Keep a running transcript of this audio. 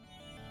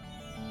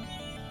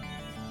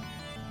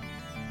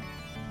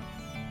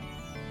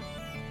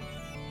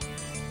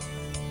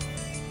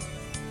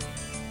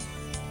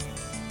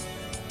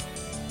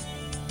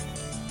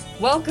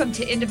Welcome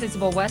to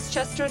Indivisible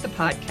Westchester, the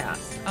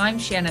podcast. I'm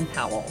Shannon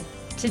Powell.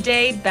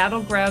 Today,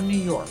 Battleground New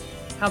York,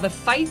 how the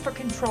fight for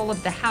control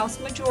of the House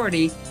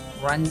majority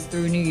runs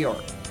through New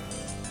York.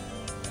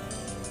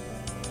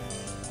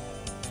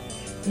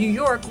 New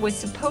York was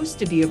supposed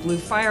to be a blue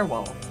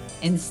firewall.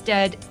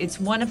 Instead, it's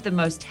one of the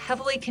most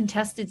heavily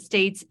contested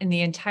states in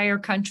the entire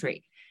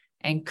country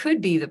and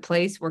could be the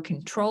place where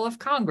control of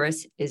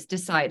Congress is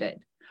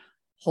decided.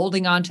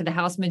 Holding on to the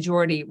House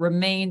majority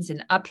remains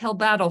an uphill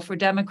battle for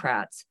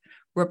Democrats.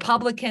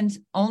 Republicans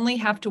only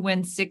have to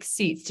win 6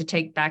 seats to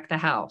take back the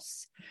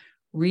House.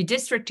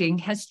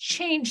 Redistricting has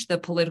changed the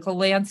political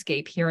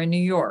landscape here in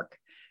New York.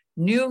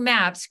 New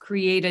maps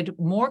created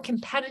more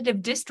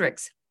competitive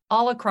districts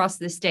all across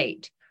the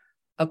state.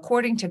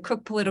 According to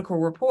Cook Political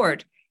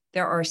Report,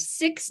 there are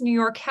 6 New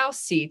York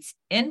House seats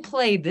in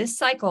play this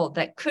cycle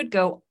that could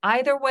go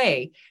either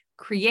way,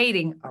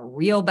 creating a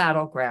real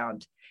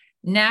battleground.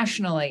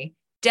 Nationally,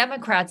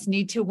 Democrats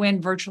need to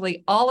win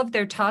virtually all of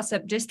their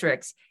toss-up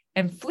districts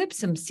and flip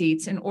some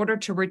seats in order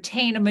to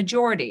retain a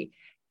majority.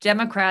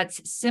 Democrats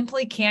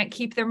simply can't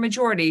keep their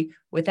majority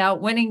without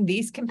winning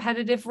these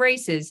competitive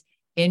races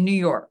in New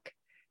York.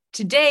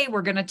 Today,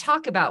 we're going to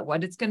talk about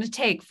what it's going to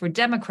take for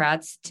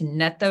Democrats to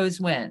net those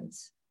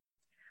wins.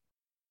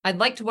 I'd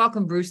like to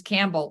welcome Bruce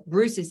Campbell.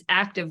 Bruce is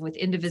active with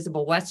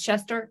Indivisible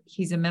Westchester.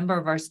 He's a member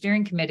of our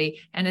steering committee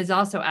and is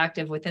also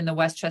active within the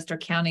Westchester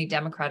County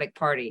Democratic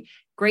Party.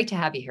 Great to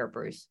have you here,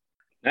 Bruce.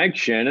 Thanks,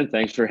 Shannon.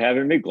 Thanks for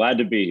having me. Glad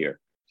to be here.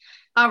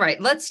 All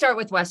right, let's start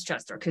with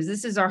Westchester because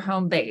this is our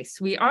home base.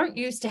 We aren't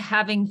used to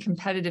having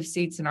competitive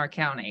seats in our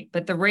county,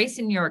 but the race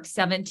in New York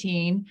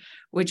 17,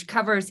 which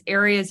covers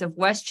areas of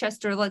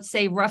Westchester, let's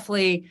say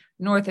roughly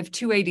north of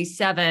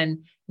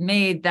 287,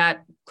 made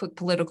that Quick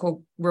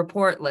Political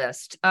Report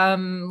list.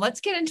 Let's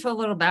get into a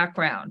little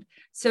background.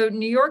 So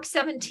New York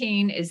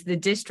 17 is the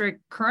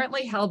district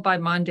currently held by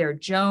Mondaire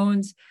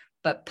Jones,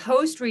 but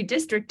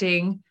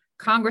post-redistricting,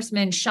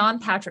 Congressman Sean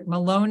Patrick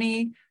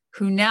Maloney,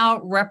 who now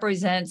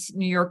represents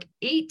New York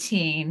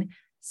 18,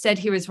 said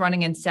he was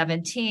running in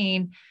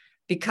 17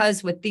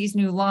 because with these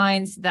new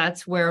lines,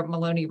 that's where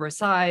Maloney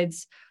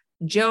resides.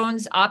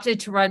 Jones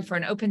opted to run for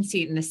an open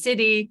seat in the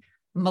city.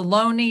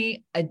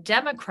 Maloney, a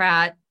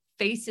Democrat,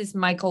 faces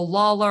Michael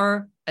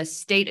Lawler, a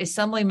state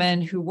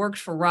assemblyman who worked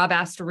for Rob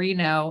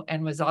Astorino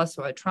and was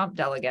also a Trump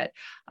delegate.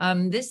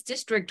 This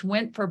district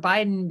went for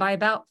Biden by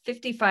about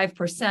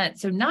 55%,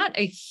 so not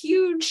a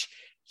huge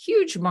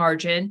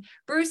margin.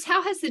 Bruce,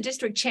 how has the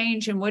district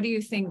changed and what do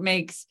you think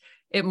makes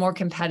it more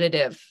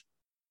competitive?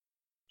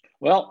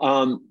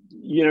 Well,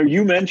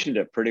 you mentioned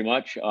it pretty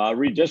much.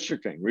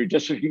 Redistricting.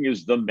 Redistricting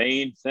is the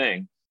main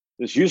thing.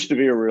 This used to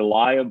be a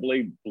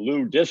reliably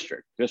blue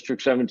district.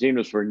 District 17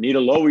 was where Nita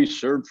Lowey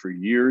served for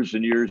years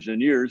and years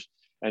and years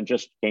and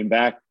just came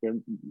back.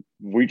 And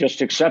we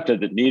just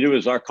accepted that Nita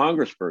is our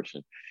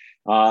congressperson.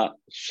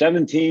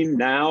 17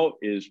 now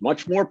is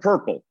much more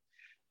purple.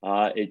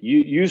 It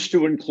used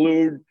to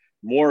include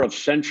more of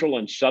central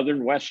and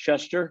southern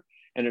Westchester,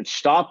 and it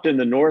stopped in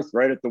the north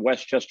right at the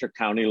Westchester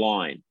County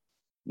line.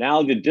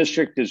 Now the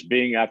district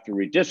after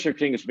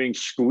redistricting, is being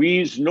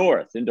squeezed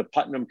north into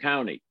Putnam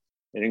County.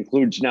 It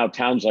includes now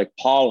towns like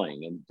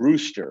Pawling and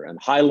Brewster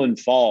and Highland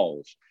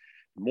Falls,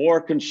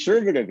 more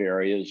conservative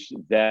areas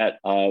that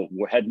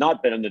had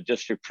not been in the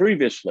district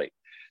previously.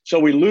 So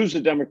we lose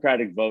the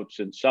Democratic votes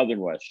in southern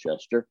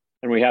Westchester,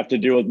 and we have to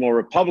deal with more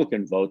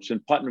Republican votes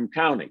in Putnam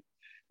County.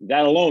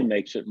 That alone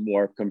makes it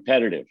more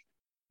competitive.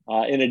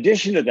 In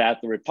addition to that,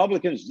 the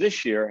Republicans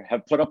this year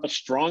have put up a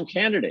strong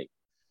candidate.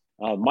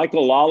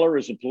 Michael Lawler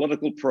is a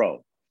political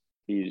pro.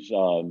 He's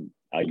a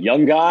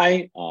young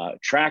guy,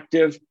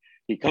 attractive.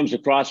 He comes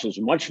across as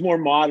much more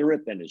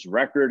moderate than his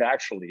record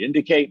actually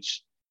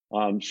indicates.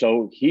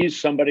 So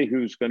he's somebody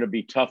who's going to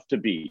be tough to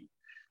beat,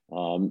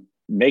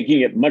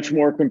 making it much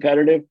more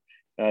competitive.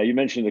 You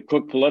mentioned the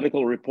Cook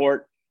Political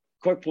Report.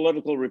 Cook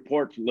Political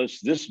Report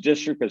lists this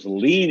district as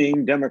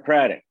leaning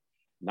Democratic,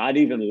 not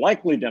even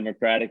likely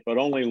Democratic, but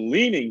only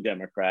leaning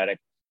Democratic.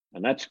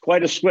 And that's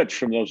quite a switch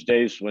from those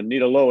days when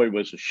Nita Lowey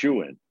was a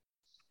shoo-in.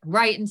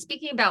 Right. And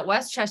speaking about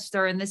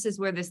Westchester, and this is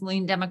where this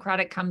lean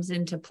Democratic comes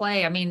into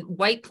play. I mean,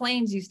 White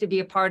Plains used to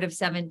be a part of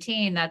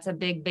 17. That's a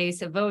big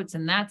base of votes,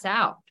 and that's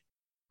out.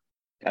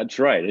 That's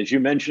right. As you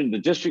mentioned, the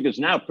district is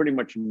now pretty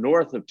much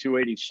north of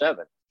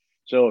 287.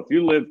 So if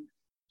you live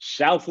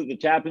south of the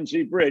Tappan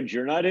Zee Bridge,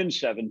 you're not in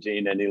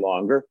 17 any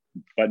longer,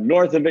 but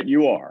north of it,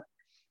 you are.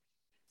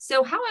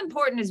 So how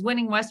important is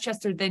winning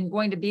Westchester then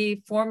going to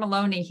be for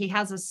Maloney? He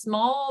has a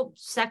small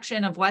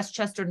section of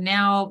Westchester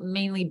now,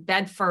 mainly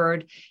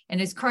Bedford, in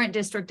his current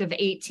district of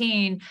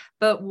 18.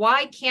 But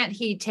why can't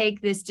he take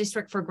this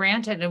district for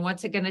granted? And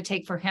what's it going to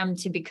take for him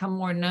to become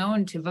more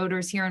known to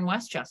voters here in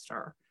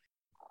Westchester?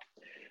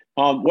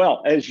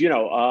 Well, as you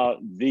know,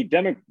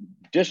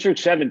 District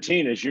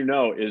 17, as you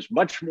know, is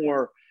much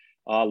more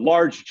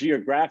large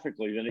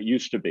geographically than it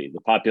used to be. The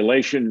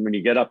population, when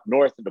you get up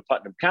north into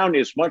Putnam County,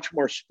 is much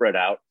more spread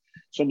out.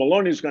 So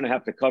Maloney is going to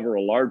have to cover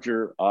a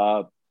larger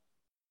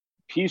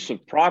piece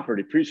of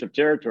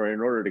territory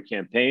in order to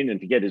campaign and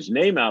to get his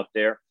name out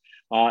there.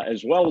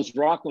 as well as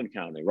Rockland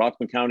County.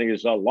 Rockland County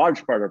is a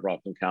large part of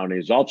Rockland County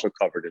is also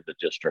covered in the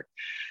district.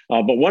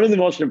 But one of the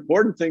most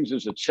important things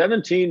is that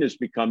 17 is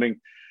becoming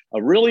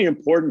a really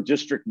important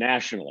district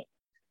nationally.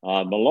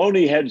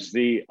 Maloney heads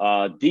the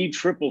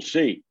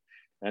DCCC,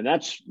 and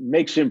that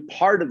makes him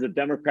part of the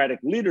Democratic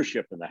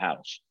leadership in the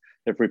House.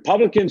 If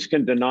Republicans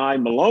can deny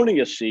Maloney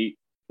a seat,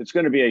 it's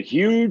going to be a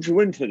huge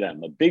win for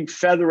them, a big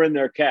feather in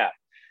their cap.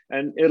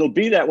 And it'll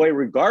be that way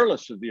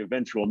regardless of the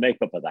eventual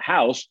makeup of the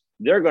House.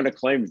 They're going to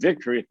claim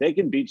victory if they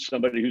can beat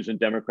somebody who's in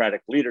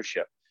Democratic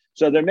leadership.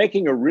 So they're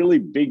making a really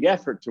big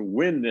effort to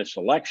win this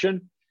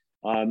election.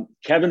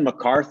 Kevin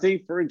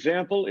McCarthy, for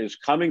example, is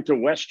coming to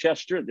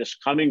Westchester this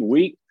coming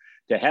week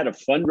to head a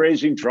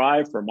fundraising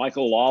drive for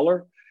Michael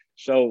Lawler.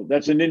 So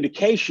that's an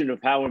indication of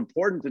how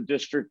important the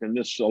district and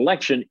this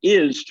election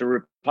is to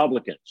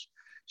Republicans.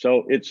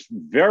 So it's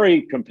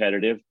very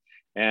competitive,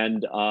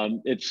 and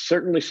it's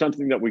certainly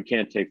something that we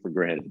can't take for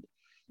granted.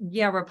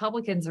 Yeah,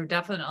 Republicans are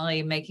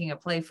definitely making a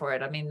play for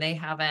it. I mean, they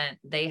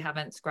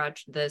haven't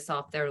scratched this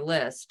off their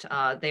list.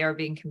 They are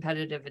being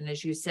competitive, and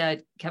as you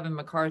said, Kevin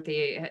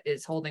McCarthy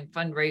is holding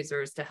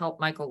fundraisers to help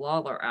Michael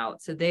Lawler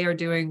out. So they are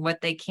doing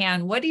what they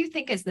can. What do you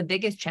think is the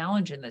biggest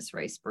challenge in this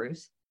race,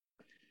 Bruce?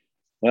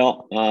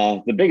 Well,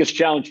 the biggest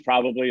challenge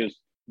probably is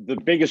the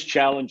biggest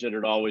challenge that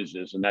it always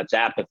is, and that's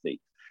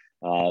apathy.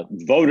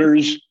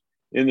 Voters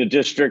in the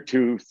district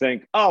who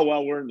think, oh,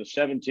 well, we're in the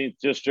 17th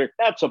district.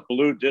 That's a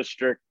blue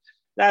district.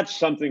 That's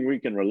something we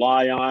can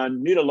rely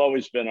on. Nita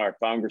Lowey's been our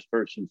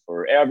congressperson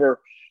forever.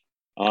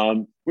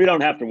 We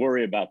don't have to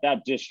worry about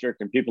that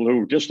district, and people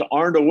who just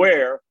aren't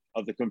aware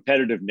of the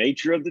competitive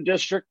nature of the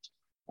district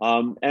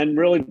and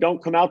really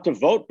don't come out to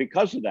vote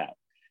because of that.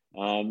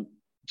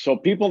 So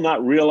people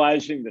not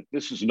realizing that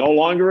this is no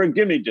longer a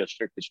gimme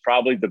district is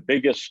probably the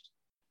biggest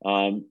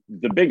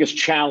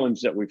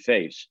challenge that we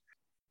face.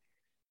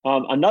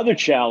 Another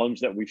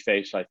challenge that we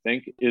face, I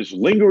think, is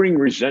lingering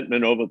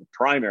resentment over the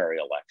primary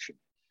election.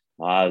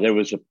 There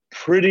was a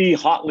pretty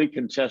hotly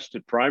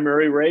contested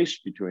primary race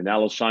between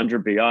Alessandra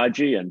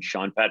Biaggi and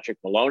Sean Patrick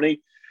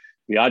Maloney.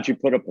 Biaggi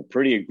put up a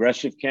pretty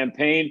aggressive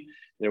campaign.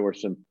 There were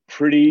some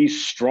pretty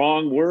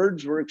strong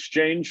words were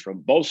exchanged from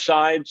both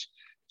sides.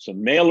 Some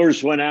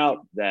mailers went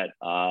out that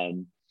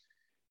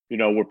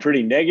were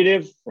pretty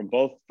negative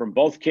from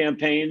both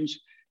campaigns.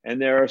 And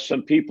there are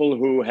some people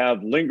who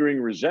have lingering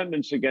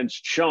resentments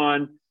against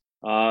Sean,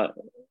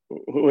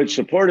 who had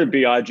supported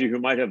Biaggi, who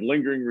might have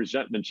lingering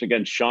resentments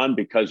against Sean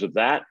because of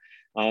that.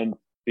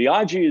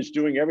 Biaggi is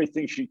doing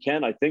everything she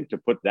can, I think, to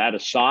put that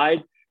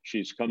aside.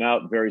 She's come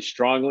out very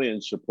strongly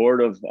in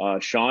support of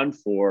Sean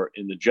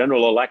in the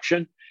general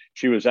election.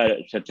 She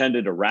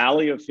attended a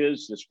rally of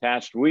his this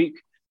past week.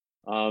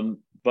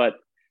 But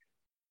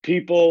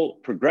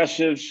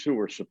progressives who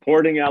are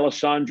supporting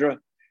Alessandra,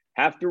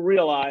 have to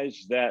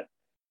realize that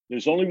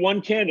there's only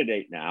one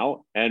candidate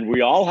now, and we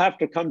all have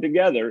to come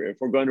together if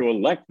we're going to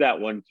elect that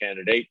one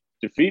candidate,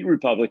 defeat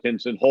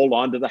Republicans, and hold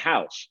on to the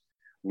House.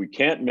 We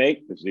can't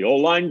make, as the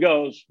old line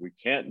goes, we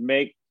can't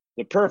make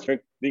the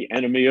perfect the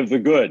enemy of the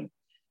good.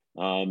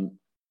 In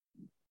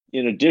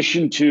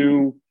addition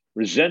to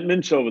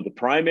resentments over the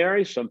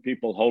primary, some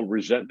people hold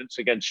resentments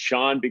against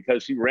Sean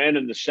because he ran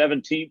in the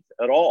 17th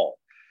at all.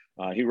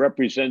 He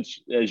represents,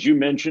 as you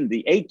mentioned,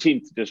 the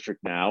 18th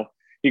district now.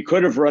 He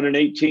could have run in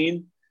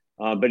 18.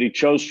 But he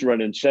chose to run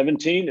in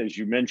 17. As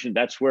you mentioned,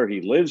 that's where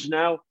he lives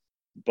now.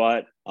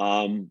 But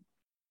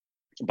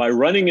by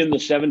running in the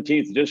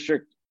 17th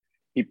district,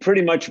 he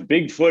pretty much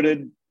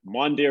bigfooted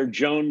Mondaire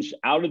Jones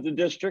out of the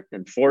district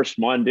and forced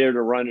Mondaire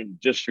to run in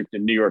a district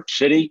in New York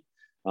City,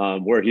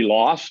 where he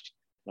lost.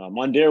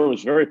 Mondaire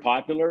was very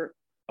popular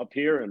up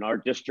here in our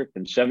district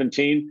in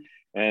 17.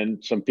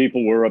 And some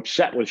people were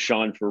upset with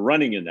Sean for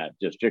running in that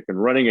district and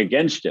running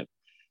against him.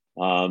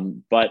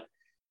 But,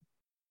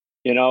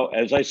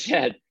 as I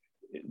said,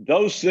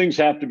 those things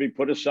have to be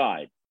put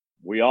aside.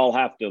 We all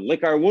have to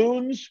lick our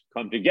wounds,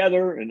 come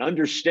together, and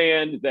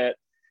understand that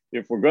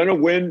if we're going to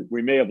win,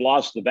 we may have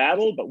lost the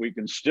battle, but we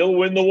can still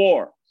win the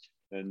war.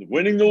 And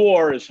winning the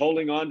war is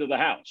holding on to the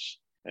House.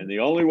 And the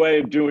only way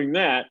of doing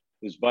that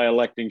is by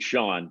electing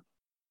Sean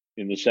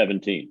in the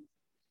 17th.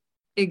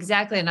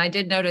 Exactly. And I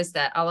did notice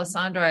that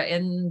Alessandra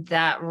in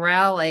that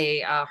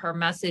rally, her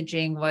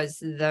messaging was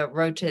the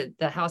road to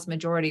the House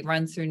majority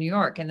runs through New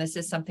York. And this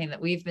is something that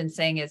we've been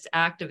saying as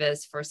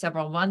activists for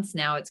several months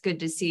now. It's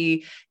good to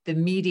see the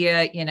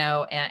media,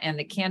 and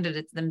the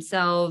candidates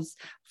themselves,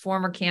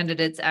 former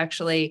candidates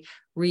actually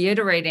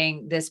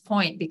reiterating this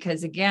point,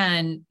 because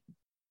again,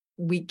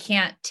 we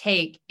can't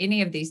take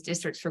any of these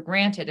districts for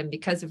granted. And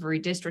because of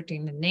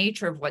redistricting, the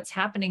nature of what's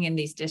happening in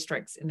these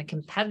districts and the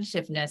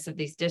competitiveness of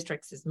these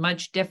districts is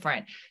much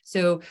different.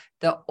 So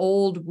the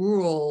old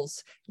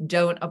rules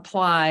don't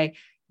apply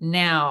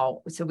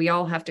now. So we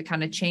all have to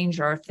kind of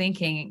change our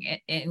thinking,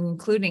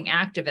 including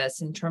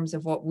activists, in terms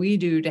of what we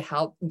do to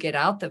help get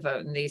out the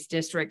vote in these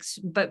districts.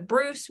 But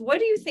Bruce, what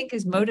do you think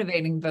is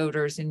motivating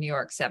voters in New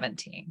York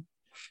 17?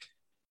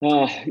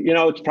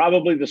 It's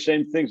probably the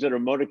same things that are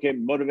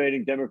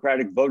motivating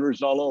Democratic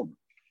voters all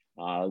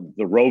over.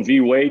 The Roe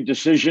v. Wade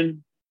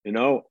decision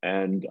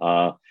and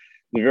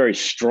the very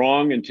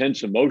strong,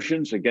 intense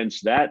emotions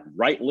against that,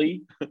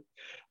 rightly.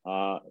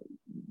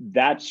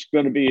 That's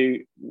going to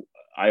be,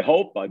 I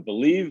hope, I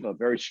believe, a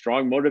very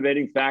strong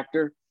motivating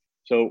factor.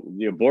 So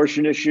the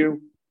abortion issue,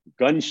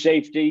 gun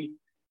safety,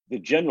 the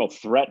general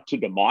threat to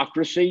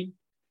democracy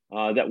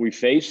that we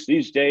face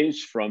these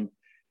days from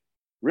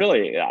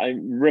really,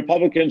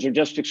 Republicans are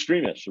just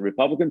extremists. The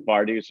Republican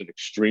Party is an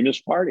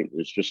extremist party.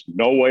 There's just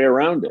no way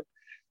around it.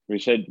 We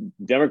said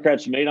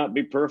Democrats may not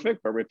be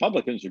perfect, but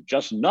Republicans are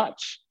just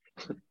nuts.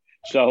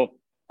 So,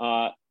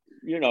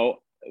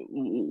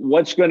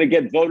 what's going to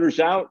get voters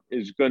out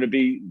is going to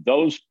be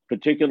those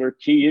particular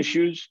key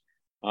issues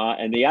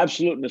and the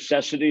absolute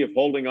necessity of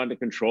holding on to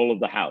control of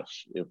the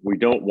House. If we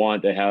don't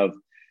want to have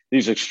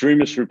these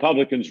extremist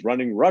Republicans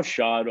running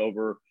roughshod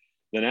over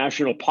the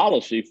national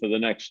policy for the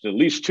next at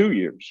least 2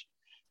 years.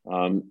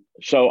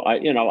 So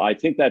I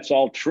think that's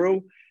all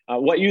true.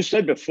 What you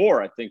said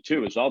before, I think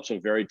too, is also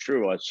very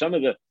true.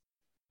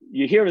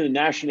 You hear in the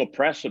national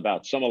press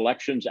about some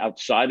elections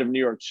outside of New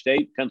York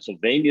State.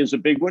 Pennsylvania is a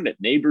big one. It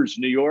neighbors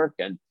New York,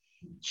 and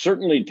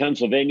certainly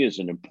Pennsylvania is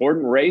an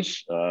important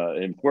race.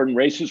 Important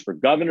races for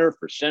governor,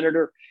 for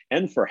senator,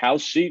 and for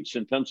House seats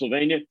in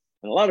Pennsylvania.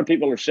 And a lot of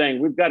people are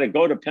saying we've got to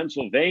go to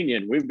Pennsylvania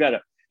and we've got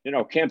to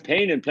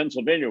campaign in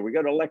Pennsylvania. We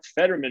got to elect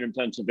Fetterman in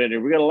Pennsylvania.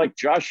 We got to elect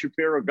Josh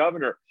Shapiro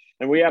governor,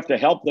 and we have to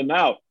help them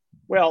out.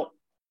 Well,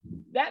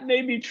 that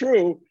may be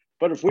true,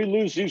 but if we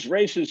lose these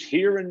races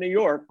here in New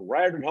York,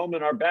 right at home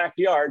in our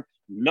backyard,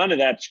 none of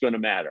that's going to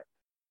matter.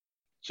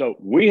 So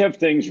we have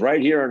things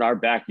right here in our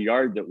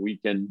backyard that we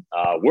can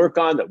work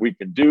on, that we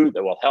can do,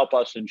 that will help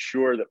us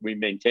ensure that we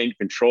maintain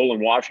control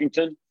in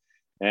Washington.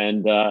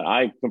 And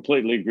I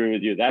completely agree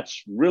with you.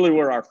 That's really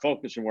where our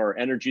focus and where our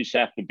energies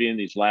have to be in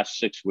these last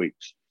 6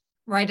 weeks.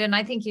 Right. And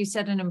I think you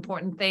said an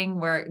important thing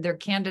where there are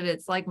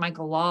candidates like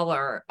Michael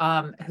Lawler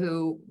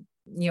who,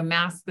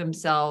 mask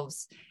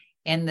themselves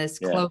in this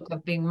cloak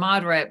of being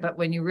moderate, but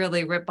when you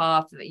really rip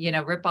off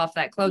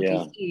that cloak,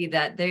 you see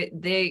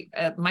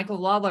that Michael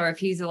Lawler, if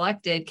he's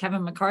elected,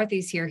 Kevin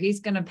McCarthy's here, he's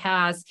going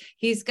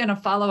to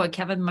follow a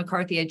Kevin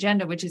McCarthy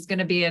agenda, which is going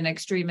to be an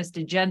extremist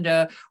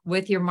agenda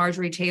with your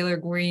Marjorie Taylor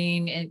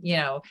Greene and,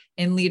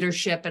 in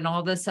leadership and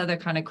all this other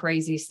kind of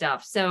crazy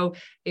stuff. So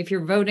if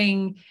you're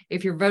voting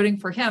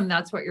for him,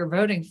 that's what you're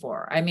voting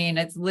for. I mean,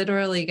 it's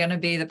literally going to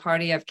be the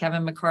party of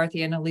Kevin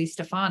McCarthy and Elise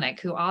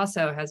Stefanik, who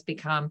also has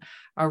become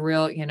a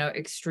real,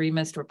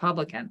 extremist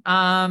Republican.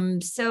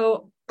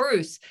 So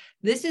Bruce,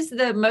 this is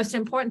the most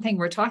important thing.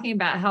 We're talking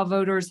about how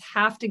voters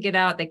have to get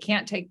out. They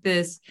can't take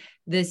this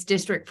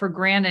district for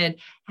granted.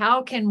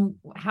 How can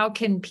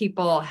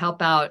people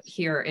help out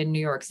here in New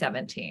York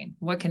 17?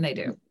 What can they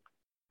do?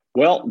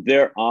 Well,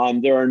 there are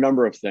a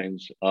number of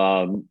things.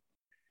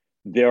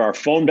 There are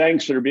phone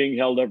banks that are being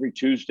held every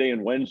Tuesday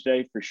and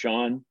Wednesday for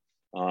Sean.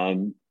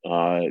 Joe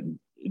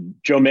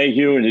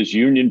Mayhew and his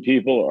union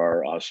people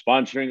are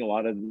sponsoring a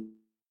lot of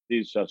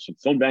these, some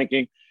phone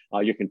banking.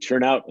 You can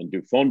turn out and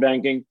do phone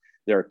banking.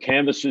 There are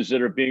canvases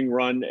that are being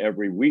run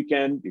every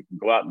weekend. You can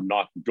go out and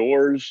knock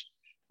doors.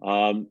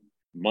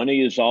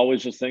 Money is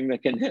always a thing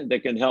that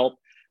can help.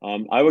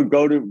 I would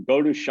go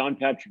to Sean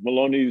Patrick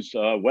Maloney's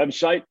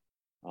website,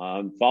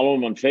 follow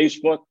him on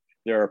Facebook.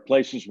 There are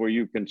places where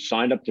you can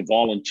sign up to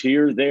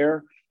volunteer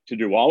there to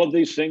do all of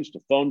these things, to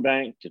phone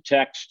bank, to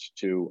text,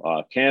 to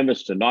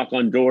canvass, to knock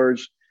on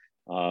doors,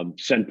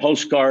 send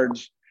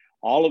postcards.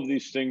 All of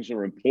these things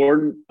are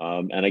important.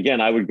 And again,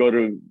 I would go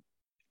to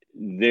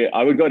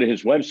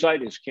his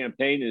website. His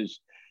campaign is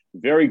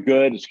very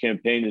good. His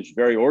campaign is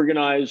very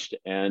organized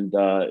and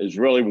is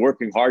really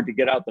working hard to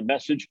get out the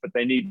message, but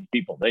they need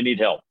people. They need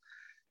help.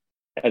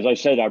 As I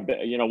said,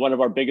 one of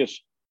our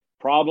biggest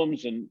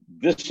problems in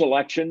this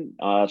election,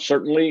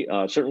 certainly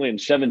in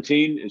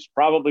 17, is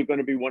probably going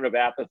to be one of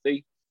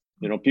apathy,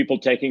 people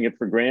taking it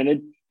for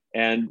granted.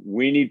 And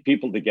we need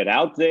people to get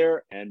out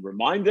there and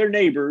remind their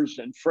neighbors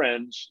and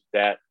friends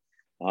that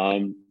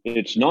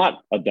it's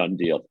not a done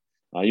deal.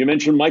 You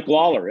mentioned Mike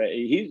Lawler.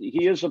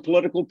 He is a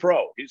political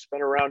pro. He's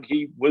been around.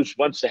 He was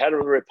once the head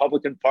of the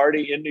Republican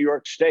Party in New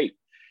York State.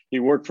 He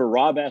worked for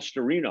Rob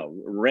Astorino,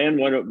 ran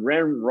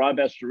Rob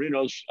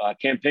Astorino's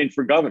campaign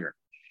for governor.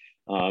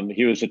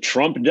 He was a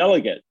Trump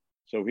delegate.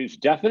 So he's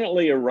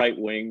definitely a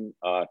right-wing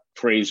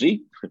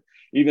crazy,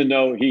 even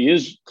though he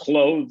is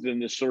clothed in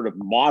this sort of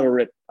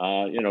moderate,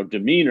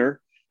 demeanor.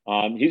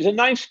 He's a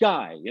nice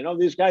guy.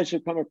 These guys who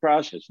come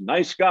across as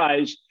nice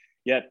guys,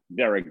 yet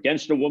they're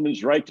against a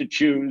woman's right to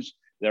choose.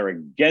 They're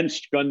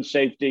against gun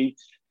safety.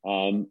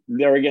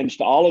 They're against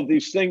all of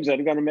these things that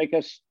are going to make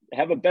us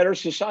have a better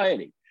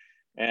society.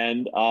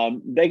 And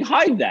they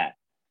hide that,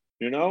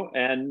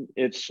 and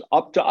it's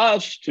up to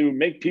us to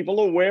make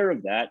people aware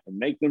of that and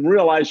make them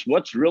realize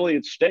what's really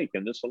at stake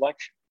in this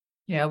election.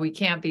 Yeah, we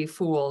can't be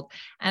fooled.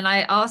 And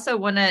I also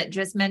want to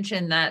just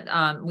mention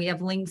that we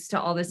have links to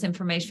all this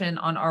information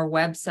on our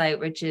website,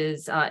 which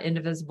is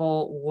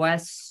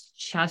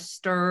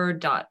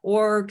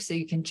indivisiblewestchester.org. So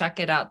you can check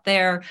it out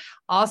there.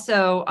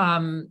 Also,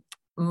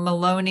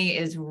 Maloney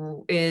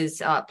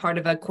is part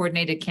of a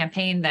coordinated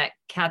campaign that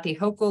Kathy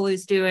Hochul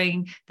is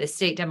doing. The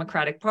state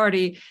Democratic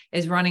Party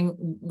is running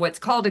what's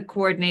called a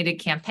coordinated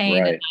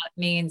campaign. Right. And that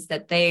means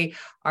that they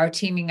are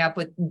teaming up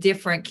with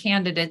different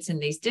candidates in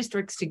these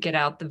districts to get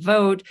out the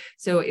vote.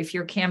 So if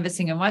you're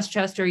canvassing in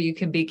Westchester, you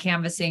can be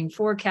canvassing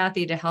for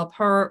Kathy to help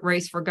her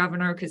race for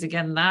governor, because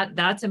again,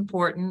 that's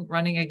important,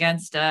 running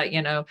against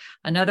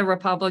another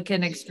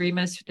Republican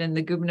extremist in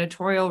the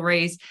gubernatorial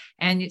race.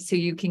 And so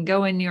you can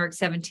go in New York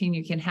 17,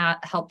 you can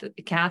help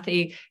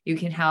Kathy, you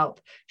can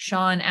help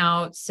Sean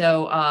out.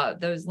 So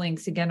those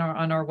links again are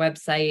on our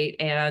website.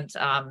 And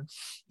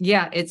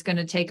it's going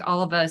to take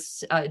all of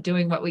us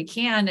doing what we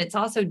can. It's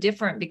also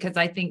different because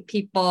I think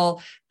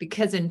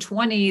because in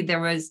 20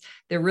 there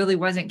really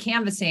wasn't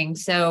canvassing.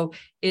 So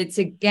it's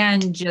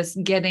again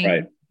just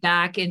getting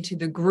back into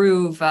the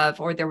groove of,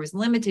 or there was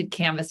limited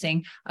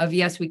canvassing of,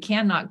 yes, we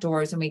can knock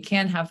doors and we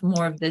can have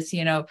more of this,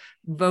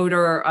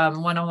 voter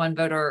one-on-one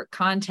voter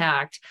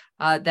contact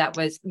that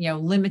was,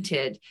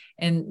 limited,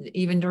 and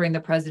even during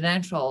the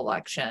presidential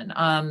election.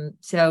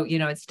 So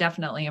it's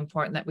definitely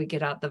important that we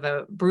get out the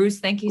vote. Bruce,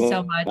 thank you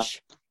so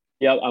much.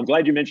 Yeah, I'm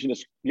glad you mentioned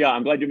this. Yeah,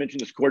 I'm glad you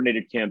mentioned this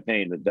coordinated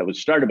campaign that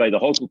was started by the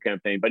Hochul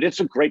campaign, but it's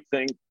a great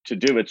thing to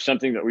do. It's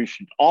something that we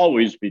should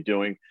always be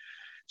doing.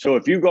 So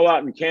if you go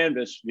out and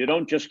canvass, you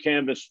don't just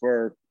canvass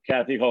for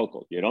Kathy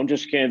Hochul. You don't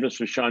just canvass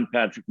for Sean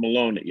Patrick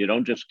Maloney. You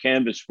don't just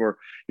canvass for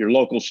your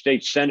local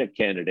state Senate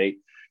candidate.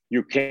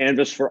 You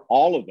canvass for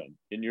all of them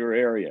in your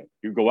area.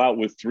 You go out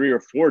with 3 or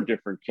 4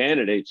 different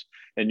candidates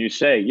and you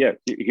say, yeah,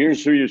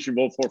 here's who you should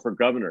vote for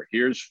governor.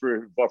 Here's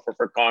for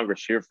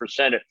Congress, here for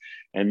Senate.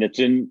 And it's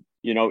in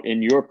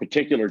your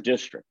particular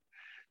district.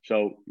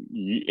 So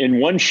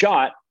in one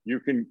shot, you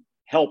can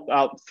help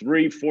out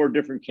 3, 4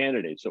 different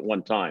candidates at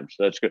one time.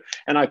 So that's good.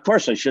 And of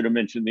course, I should have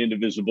mentioned the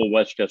Indivisible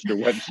Westchester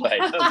website.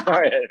 I'm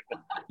sorry.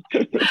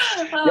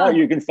 Yeah,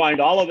 you can find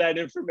all of that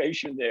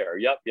information there.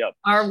 Yep.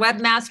 Our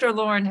webmaster,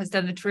 Lauren, has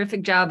done a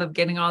terrific job of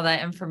getting all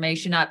that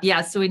information up.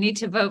 Yeah, so we need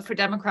to vote for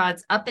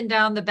Democrats up and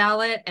down the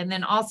ballot. And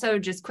then also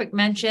just quick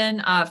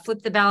mention,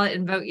 flip the ballot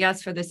and vote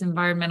yes for this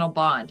environmental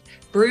bond.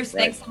 Bruce,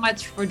 thanks so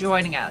much for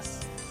joining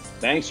us.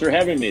 Thanks for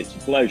having me. It's a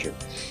pleasure.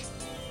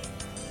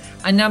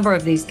 A number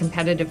of these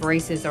competitive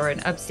races are in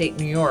upstate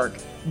New York.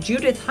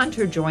 Judith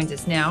Hunter joins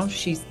us now.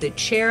 She's the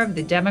chair of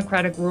the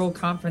Democratic Rural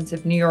Conference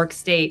of New York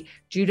State.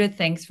 Judith,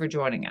 thanks for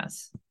joining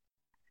us.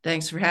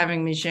 Thanks for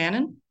having me,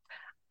 Shannon.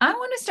 I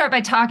want to start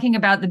by talking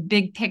about the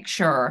big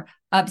picture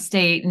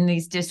upstate in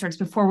these districts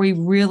before we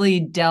really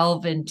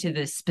delve into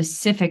the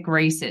specific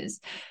races.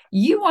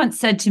 You once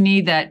said to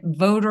me that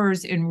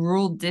voters in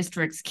rural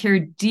districts care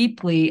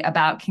deeply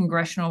about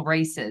congressional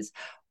races.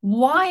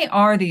 Why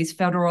are these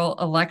federal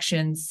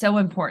elections so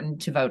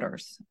important to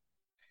voters?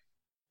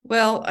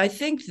 Well, I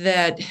think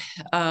that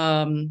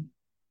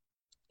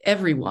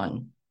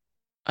everyone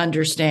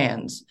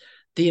understands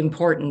the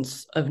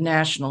importance of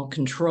national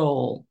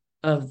control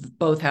of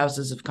both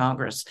houses of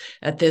Congress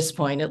at this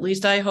point. At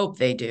least I hope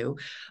they do,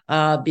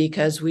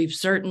 because we've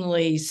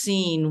certainly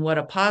seen what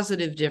a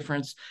positive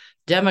difference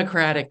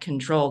Democratic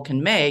control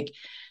can make.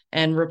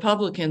 And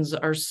Republicans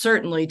are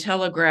certainly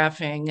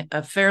telegraphing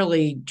a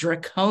fairly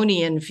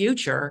draconian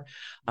future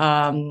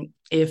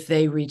if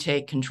they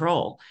retake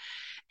control.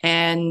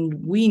 And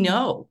we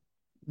know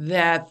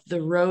that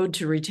the road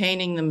to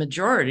retaining the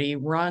majority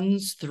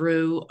runs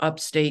through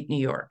upstate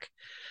New York.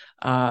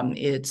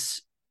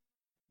 It's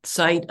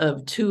site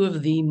of 2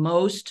 of the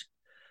most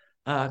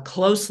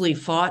closely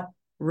fought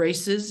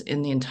races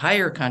in the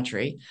entire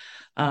country.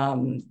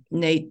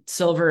 Nate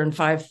Silver in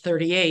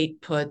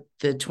 538 put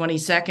the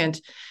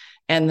 22nd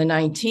and the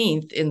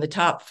 19th in the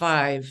top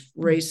 5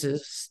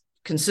 races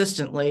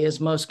consistently as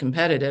most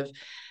competitive.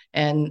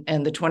 And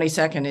the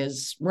 22nd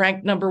is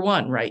ranked number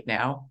 1 right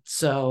now.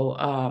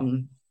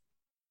 So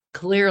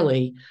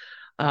clearly,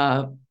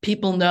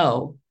 people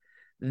know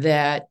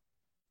that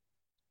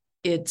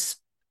it's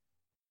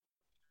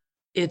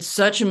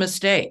such a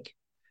mistake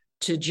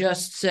to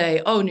just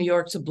say, oh, New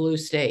York's a blue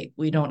state.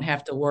 We don't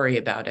have to worry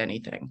about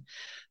anything.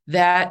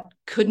 That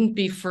couldn't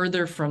be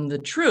further from the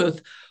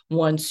truth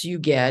once you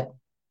get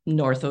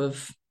north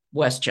of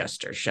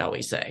Westchester, shall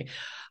we say.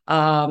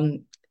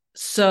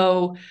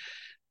 So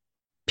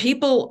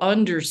people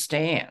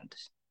understand,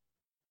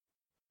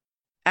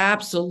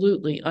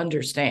 absolutely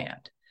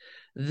understand,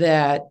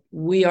 that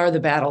we are the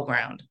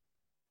battleground.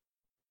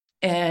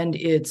 And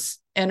it's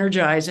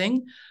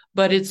energizing,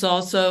 but it's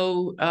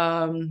also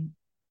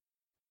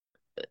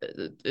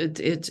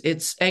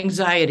it's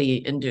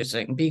anxiety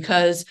inducing,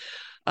 because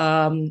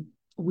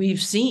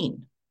we've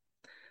seen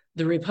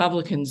the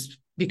Republicans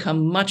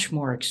become much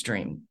more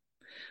extreme.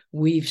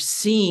 We've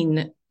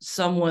seen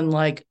someone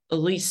like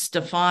Elise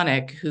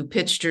Stefanik, who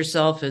pitched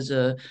herself as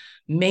a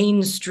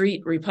Main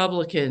Street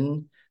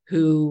Republican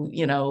who,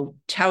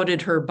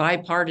 touted her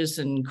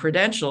bipartisan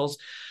credentials,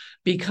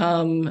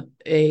 become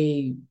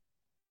a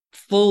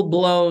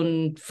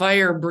full-blown,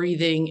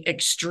 fire-breathing,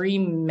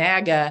 extreme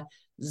MAGA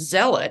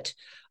zealot.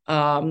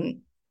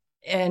 And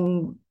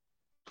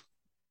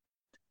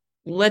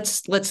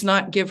let's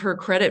not give her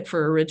credit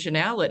for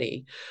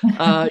originality.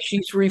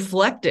 She's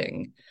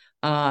reflecting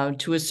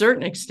to a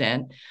certain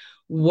extent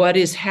what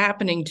is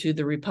happening to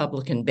the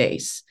Republican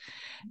base.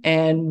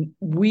 And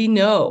we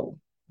know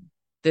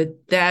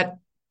that that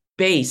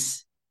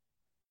base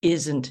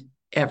isn't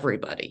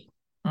everybody.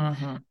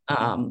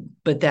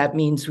 But that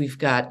means we've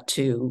got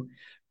to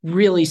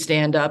really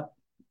stand up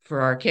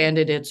for our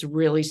candidates,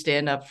 really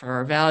stand up for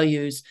our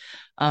values,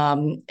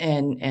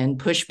 and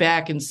push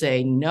back and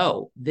say,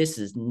 no, this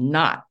is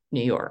not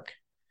New York.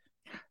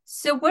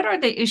 So what are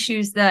the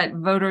issues that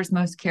voters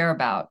most care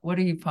about? What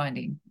are you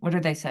finding? What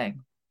are they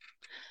saying?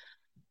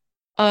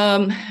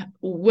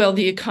 Well,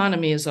 the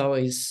economy is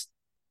always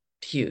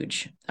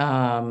huge.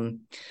 But,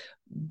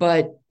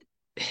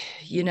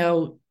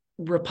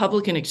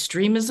 Republican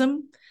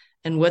extremism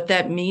and what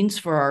that means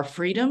for our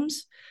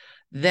freedoms,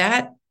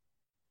 that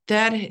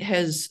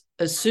has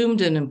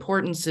assumed an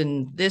importance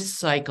in this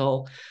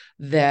cycle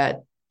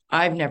that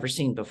I've never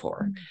seen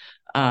before.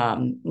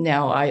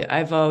 Now,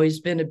 I've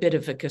always been a bit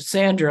of a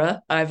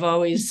Cassandra. I've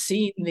always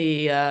seen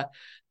the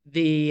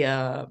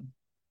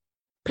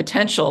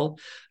potential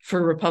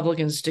for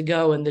Republicans to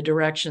go in the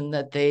direction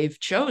that they've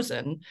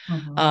chosen.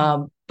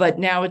 But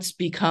now it's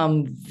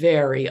become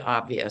very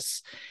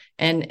obvious.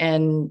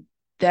 And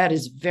that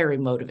is very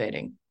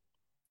motivating.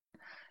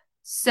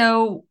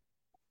 So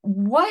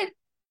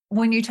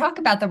when you talk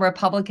about the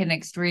Republican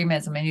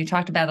extremism, and you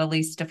talked about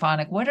Elise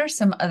Stefanik, what are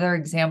some other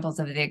examples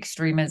of the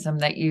extremism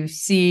that you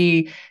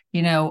see,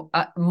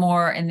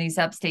 more in these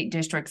upstate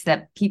districts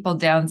that people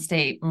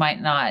downstate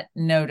might not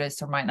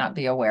notice or might not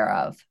be aware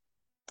of?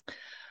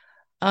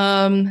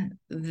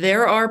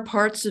 There are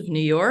parts of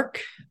New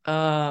York,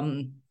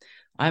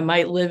 I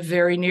might live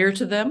very near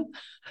to them,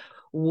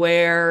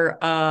 where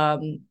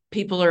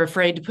people are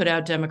afraid to put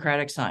out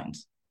Democratic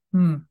signs.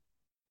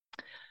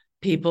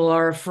 People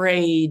are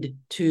afraid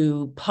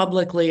to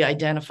publicly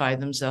identify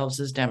themselves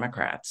as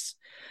Democrats.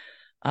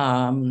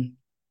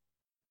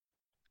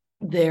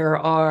 There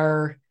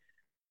are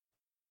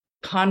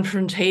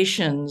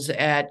confrontations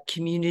at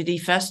community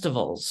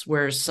festivals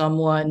where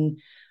someone,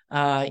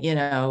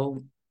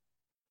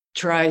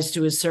 tries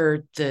to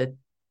assert that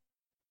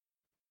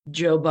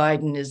Joe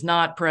Biden is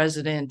not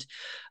president,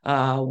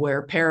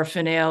 where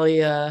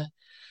paraphernalia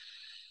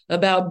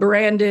about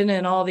Brandon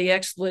and all the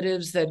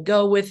expletives that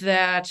go with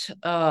that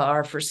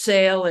are for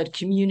sale at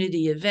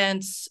community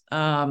events.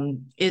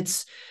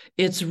 It's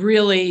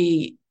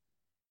really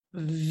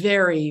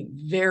very,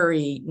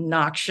 very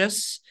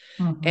noxious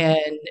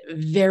and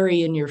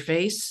very in your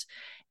face,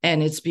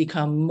 and it's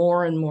become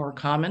more and more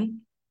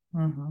common.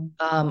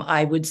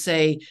 I would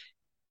say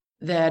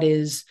that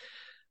is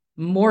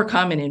more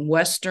common in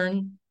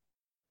Western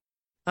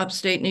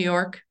upstate New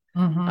York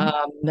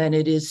than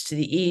it is to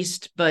the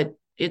east, but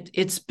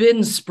it's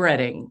been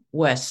spreading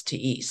west to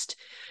east.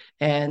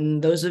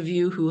 And those of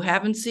you who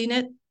haven't seen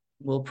it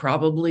will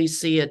probably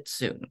see it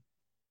soon.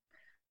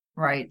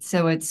 Right.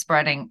 So it's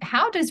spreading.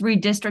 How does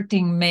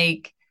redistricting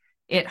make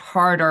it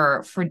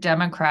harder for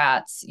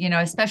Democrats,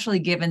 especially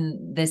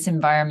given this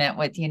environment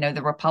with,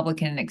 the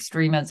Republican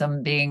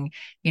extremism being,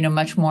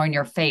 much more in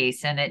your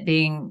face, and it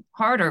being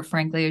harder,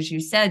 frankly, as you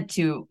said,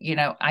 to,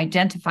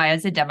 identify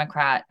as a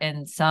Democrat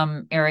in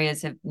some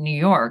areas of New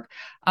York?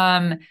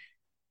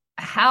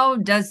 How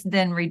does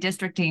then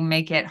redistricting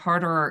make it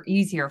harder or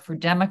easier for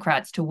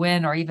Democrats to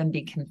win or even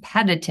be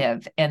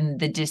competitive in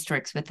the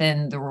districts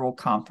within the rural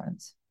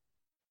conference?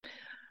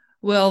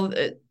 Well,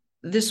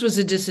 this was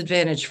a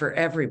disadvantage for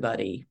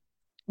everybody,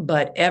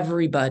 but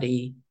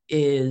everybody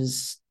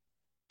is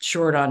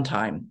short on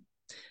time.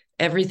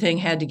 Everything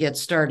had to get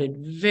started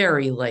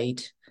very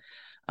late.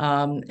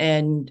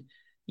 And,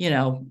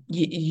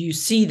 you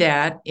see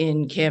that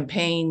in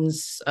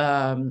campaigns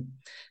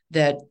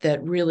that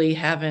really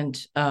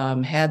haven't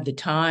had the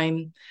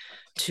time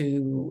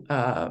to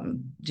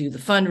do the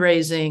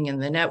fundraising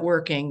and the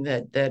networking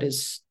that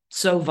is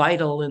so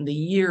vital in the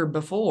year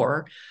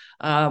before.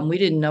 We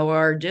didn't know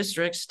our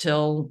districts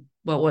till,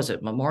 what was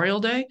it, Memorial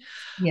Day?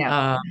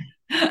 Yeah.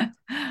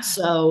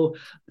 So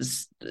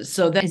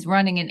that is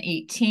running in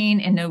 2018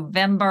 in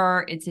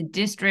November. It's a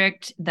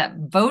district that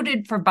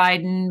voted for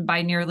Biden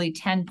by nearly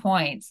 10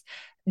 points.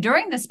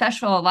 During the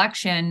special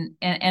election,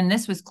 and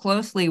this was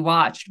closely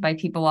watched by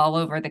people all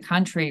over the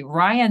country,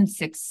 Ryan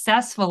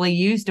successfully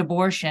used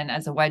abortion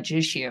as a wedge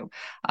issue.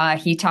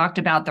 He talked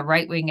about the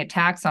right-wing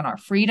attacks on our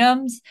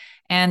freedoms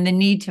and the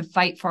need to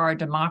fight for our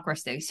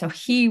democracy. So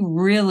he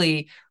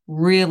really,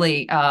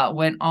 really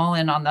went all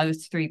in on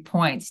those 3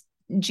 points.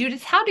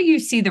 Judith, how do you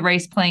see the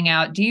race playing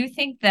out? Do you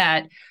think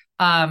that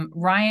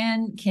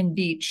Ryan can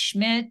beat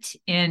Schmidt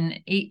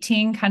in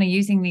 2018, kind of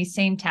using these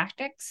same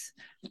tactics?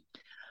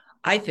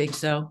 I think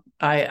so.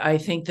 I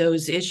think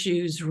those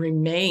issues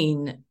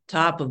remain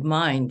top of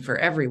mind for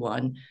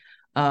everyone.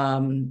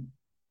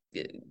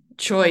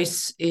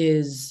 Choice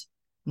is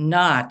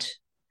not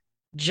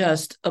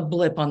just a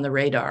blip on the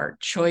radar.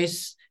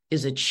 Choice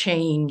is a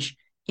change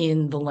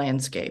in the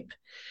landscape.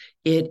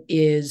 It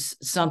is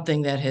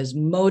something that has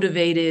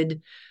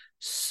motivated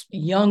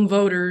young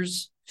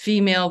voters,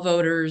 female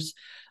voters,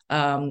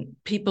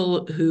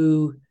 people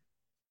who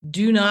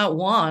do not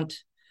want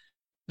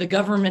the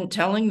government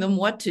telling them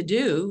what to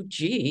do.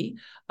 Gee,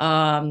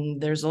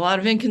 there's a lot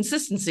of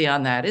inconsistency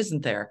on that,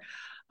 isn't there?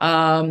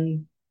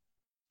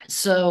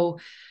 So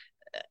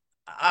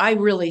I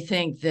really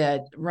think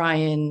that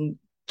Ryan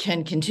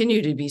can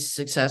continue to be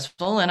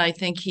successful, and I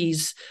think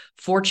he's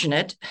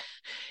fortunate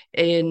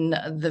in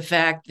the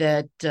fact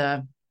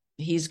that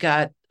he's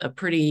got a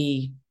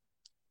pretty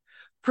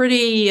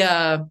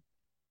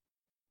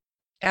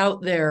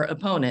out there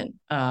opponent,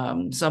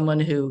 someone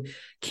who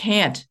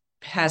can't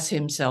pass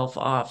himself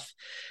off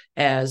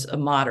as a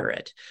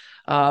moderate.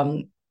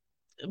 But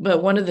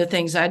one of the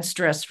things I'd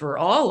stress for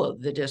all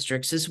of the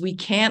districts is we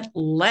can't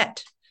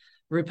let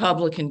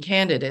Republican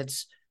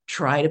candidates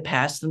try to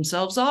pass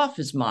themselves off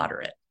as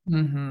moderate.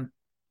 Mm-hmm.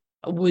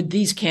 Would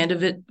these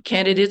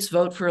candidates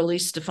vote for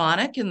Elise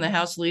Stefanik in the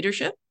House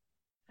leadership?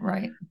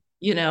 Right.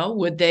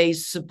 Would they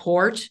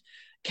support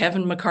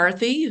Kevin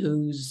McCarthy,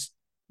 whose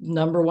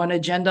number one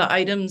agenda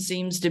item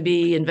seems to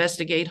be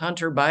investigate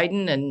Hunter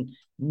Biden and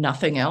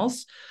nothing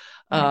else?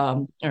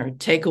 Or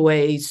take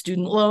away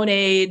student loan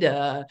aid,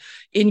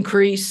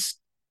 increase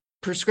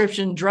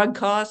prescription drug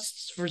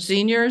costs for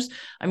seniors.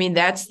 I mean,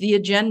 that's the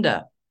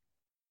agenda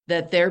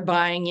that they're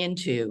buying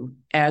into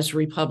as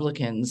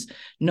Republicans,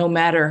 no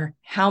matter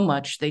how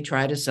much they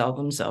try to sell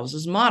themselves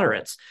as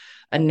moderates.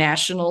 A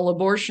national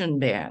abortion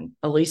ban.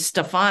 Elise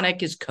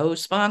Stefanik is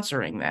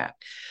co-sponsoring that.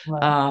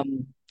 Right.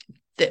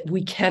 That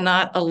we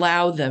cannot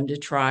allow them to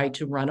try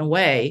to run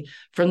away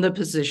from the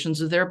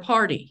positions of their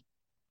party.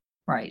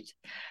 Right.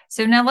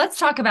 So now let's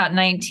talk about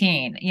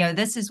 19.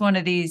 This is one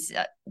of these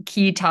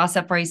key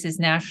toss-up races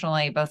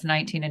nationally, both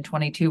 19 and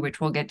 22, which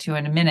we'll get to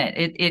in a minute.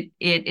 It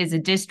is a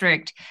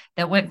district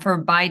that went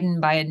for Biden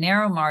by a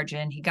narrow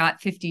margin. He got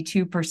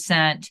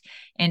 52%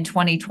 in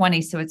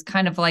 2020. So it's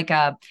kind of like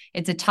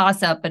it's a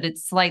toss-up, but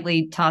it's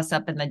slightly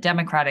toss-up in the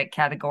Democratic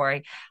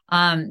category.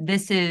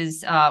 This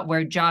is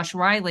where Josh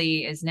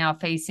Riley is now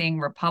facing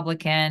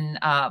Republican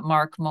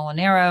Mark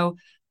Molinaro.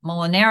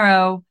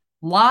 Molinaro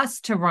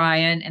lost to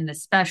Ryan in the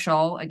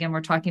special. Again, we're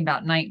talking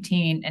about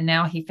 19, and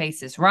now he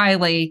faces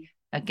Riley,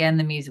 again,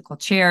 the musical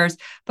chairs.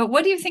 But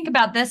what do you think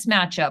about this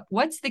matchup?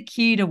 What's the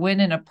key to win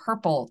in a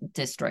purple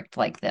district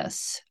like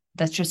this?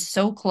 That's just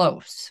so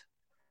close.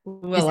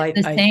 Well, is it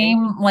the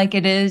same like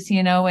it is,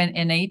 in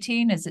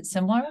 18? Is it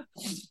similar?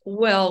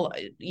 Well,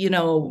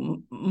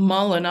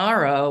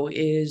 Molinaro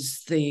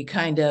is the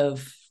kind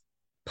of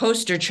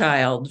poster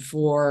child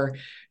for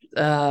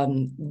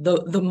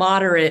the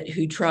moderate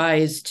who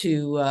tries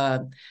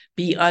to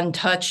be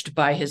untouched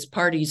by his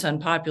party's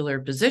unpopular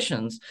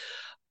positions,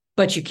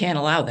 but you can't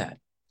allow that.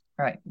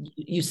 Right.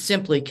 You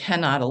simply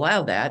cannot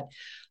allow that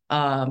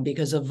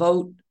because a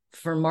vote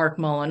for Mark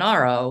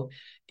Molinaro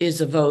is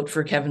a vote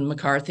for Kevin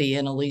McCarthy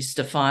and Elise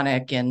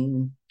Stefanik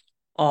and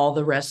all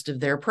the rest of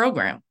their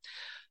program.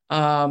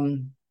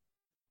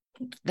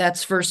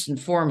 That's first and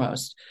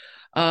foremost.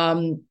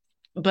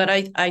 But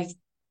I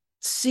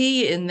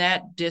see in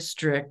that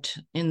district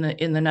in the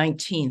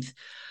 19th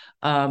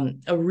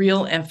a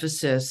real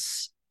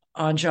emphasis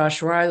on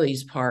Josh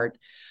Riley's part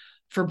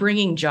for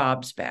bringing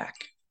jobs back.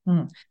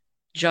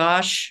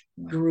 Josh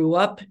grew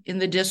up in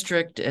the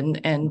district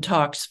and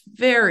talks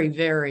very,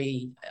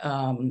 very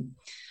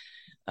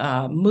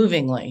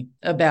movingly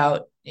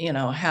about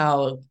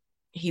how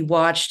he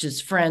watched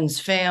his friends'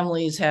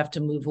 families have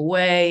to move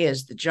away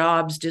as the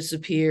jobs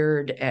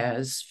disappeared,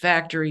 as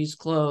factories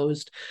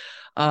closed.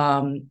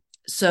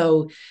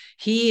 So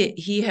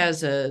he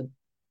has a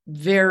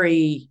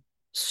very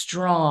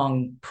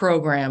strong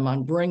program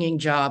on bringing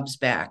jobs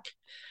back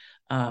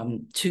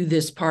to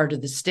this part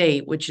of the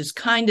state, which is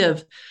kind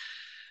of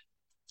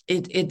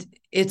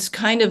it's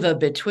kind of a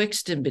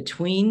betwixt and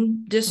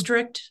between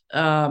district.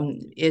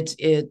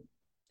 It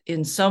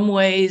in some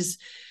ways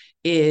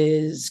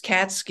is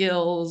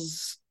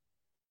Catskills,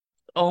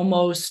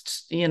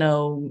 almost,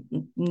 New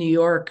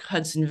York,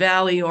 Hudson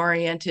Valley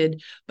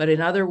oriented, but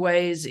in other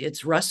ways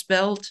it's Rust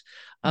Belt.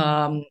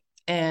 And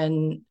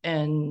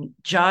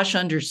Josh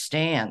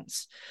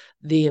understands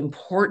the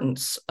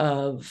importance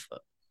of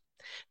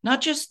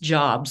not just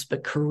jobs,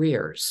 but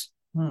careers,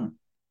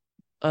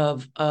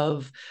 of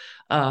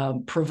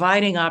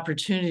providing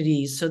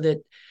opportunities so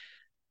that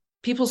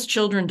people's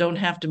children don't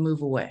have to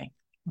move away.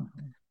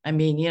 I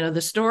mean,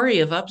 the story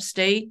of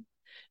upstate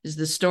is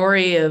the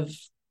story of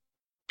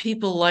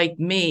people like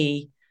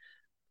me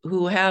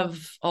who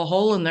have a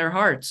hole in their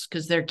hearts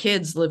because their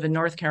kids live in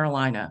North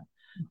Carolina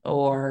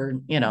or,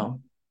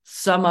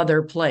 some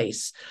other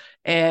place.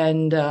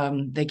 And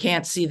they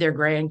can't see their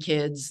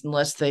grandkids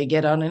unless they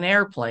get on an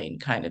airplane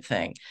kind of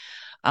thing.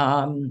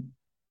 And,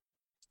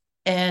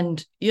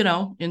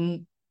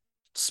 in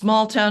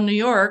small town New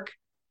York,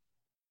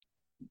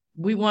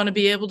 we want to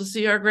be able to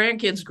see our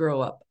grandkids grow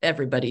up.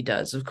 Everybody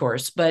does, of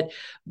course, but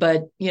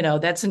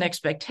that's an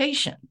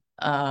expectation.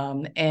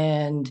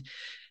 And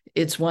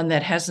it's one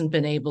that hasn't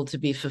been able to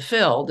be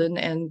fulfilled.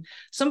 And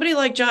somebody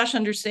like Josh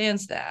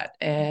understands that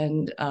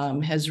and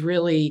has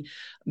really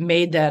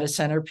made that a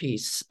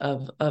centerpiece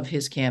of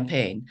his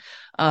campaign.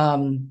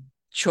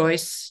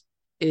 Choice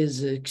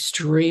is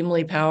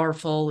extremely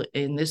powerful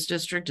in this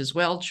district as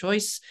well.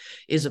 Choice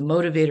is a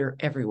motivator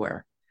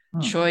everywhere.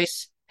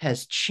 Choice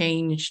has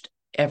changed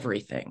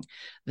everything.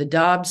 The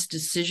Dobbs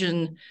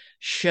decision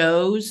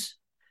shows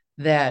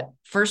that,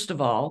 first of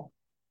all,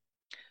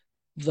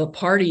 the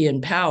party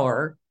in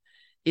power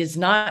is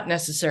not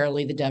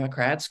necessarily the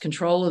Democrats.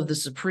 Control of the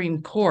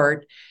Supreme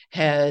Court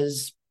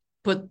has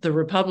put the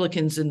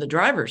Republicans in the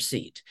driver's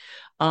seat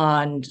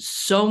on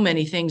so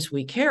many things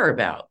we care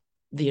about: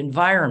 the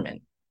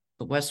environment,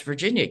 the West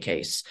Virginia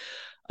case,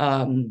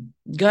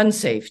 gun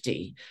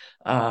safety,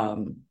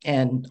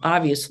 and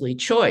obviously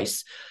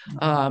choice.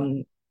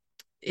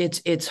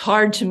 It's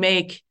hard to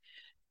make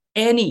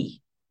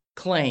any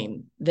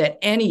claim that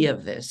any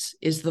of this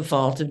is the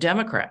fault of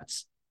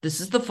Democrats. This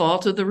is the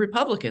fault of the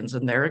Republicans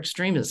and their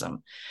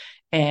extremism.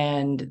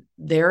 And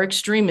their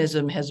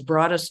extremism has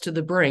brought us to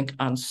the brink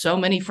on so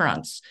many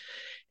fronts,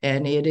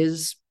 and it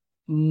is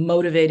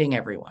motivating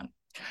everyone.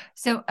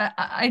 So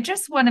I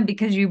just want to,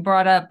 because you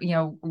brought up,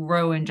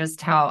 Roe and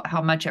just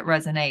how much it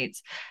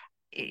resonates.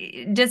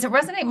 Does it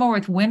resonate more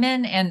with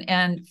women?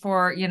 And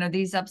for,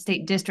 these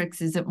upstate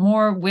districts, is it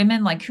more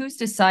women? Like, who's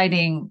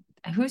deciding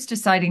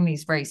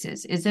these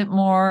races? Is it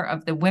more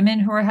of the women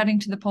who are heading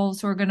to the polls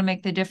who are going to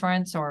make the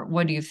difference, or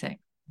what do you think?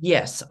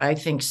 Yes, I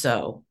think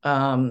so.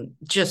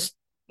 Just,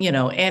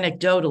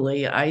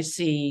 anecdotally, I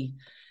see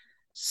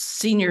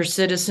senior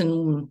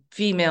citizen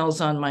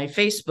females on my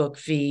Facebook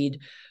feed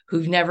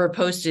who've never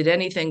posted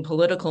anything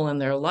political in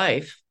their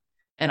life,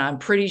 and I'm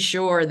pretty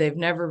sure they've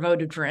never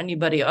voted for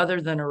anybody other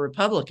than a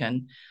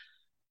Republican,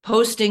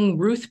 posting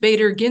Ruth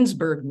Bader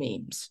Ginsburg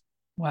memes.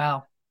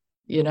 Wow.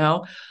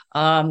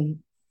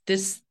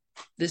 This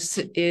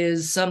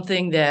is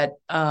something that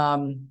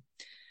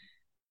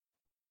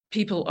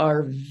people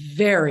are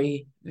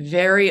very,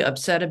 very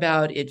upset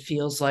about. It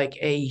feels like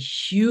a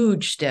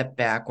huge step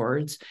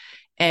backwards.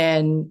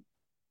 And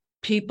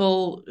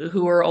people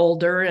who are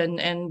older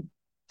and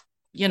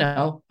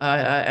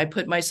I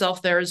put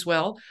myself there as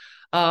well.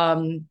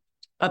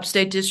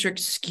 Upstate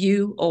districts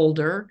skew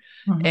older,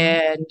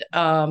 and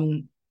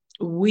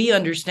we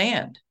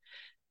understand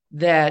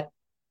that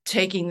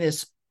taking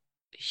this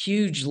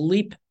huge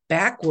leap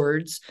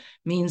backwards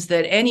means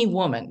that any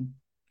woman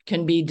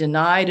can be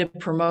denied a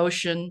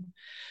promotion,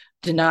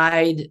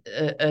 denied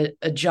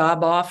a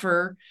job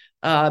offer,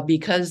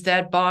 because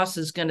that boss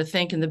is going to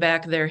think in the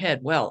back of their head,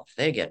 well, if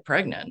they get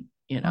pregnant,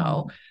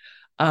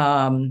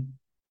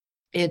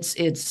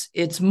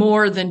 it's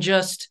more than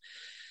just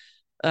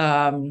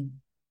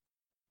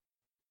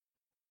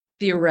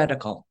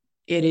theoretical.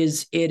 It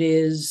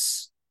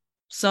is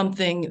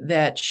something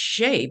that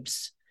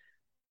shapes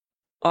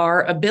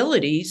our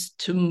abilities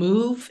to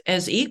move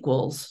as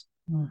equals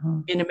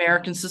in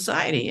American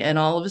society. And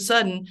all of a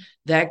sudden,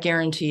 that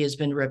guarantee has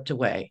been ripped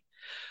away.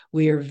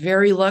 We are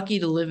very lucky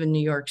to live in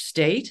New York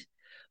State,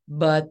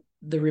 but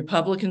the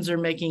Republicans are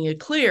making it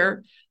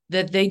clear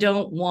that they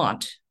don't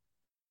want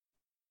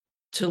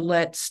to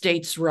let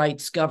states'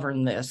 rights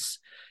govern this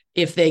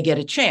if they get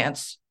a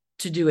chance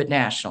to do it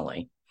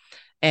nationally.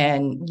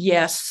 And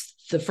yes,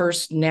 the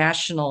first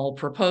national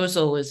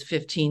proposal is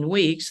 15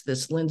 weeks,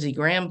 this Lindsey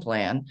Graham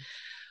plan.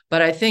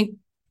 But I think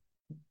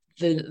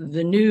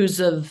the news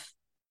of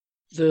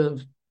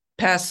the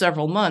past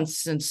several months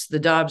since the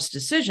Dobbs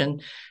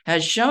decision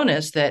has shown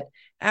us that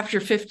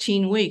after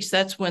 15 weeks,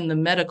 that's when the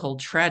medical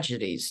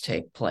tragedies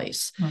take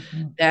place.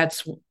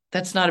 That's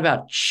not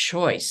about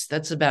choice.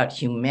 That's about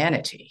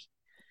humanity.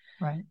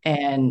 Right.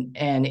 And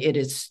it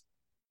is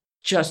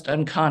just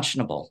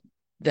unconscionable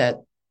that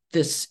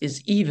this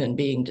is even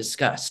being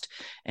discussed.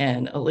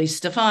 And Elise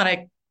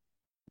Stefanik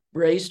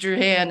raised her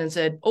hand and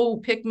said, oh,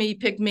 pick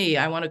me.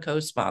 I want to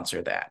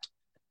co-sponsor that.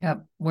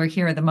 Yep. We're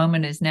here. The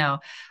moment is now.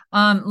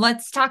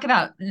 Let's talk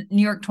about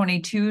New York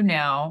 22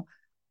 now.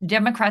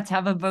 Democrats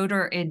have a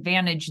voter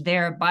advantage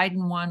there.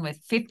 Biden won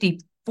with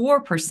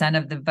 54%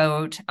 of the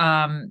vote.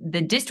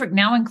 The district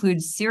now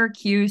includes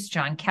Syracuse.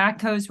 John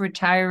Katko's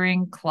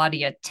retiring.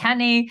 Claudia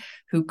Tenney,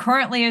 who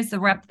currently is the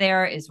rep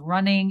there, is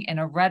running in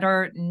a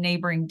redder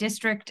neighboring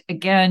district.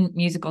 Again,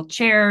 musical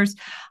chairs.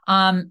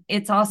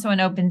 It's also an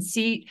open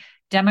seat.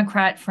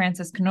 Democrat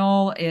Francis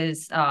Knoll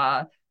is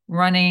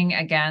running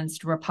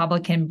against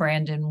Republican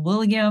Brandon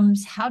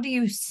Williams. How do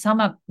you sum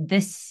up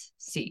this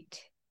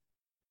seat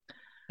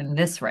in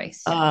this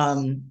race?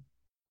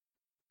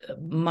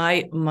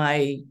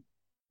 My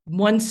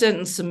one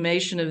sentence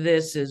summation of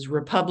this is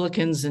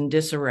Republicans in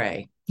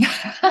disarray.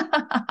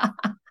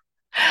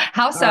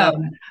 How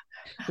so?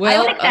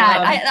 Well, I like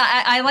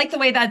that. I like the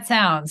way that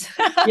sounds.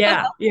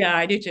 yeah,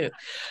 I do too.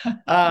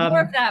 More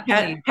of that,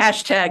 please.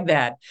 Hashtag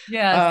that.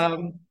 Yes.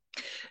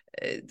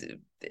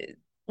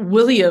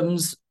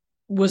 Williams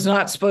was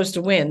not supposed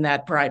to win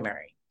that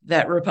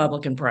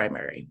Republican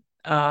primary.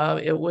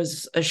 It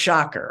was a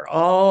shocker.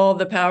 All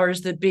the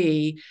powers that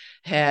be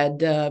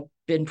had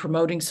been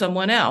promoting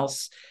someone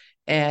else,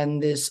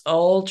 and this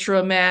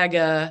ultra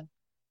MAGA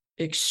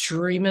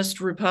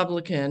extremist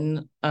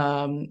Republican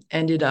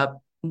ended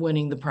up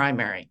winning the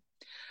primary.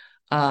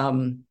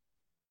 John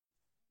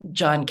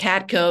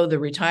Katko, the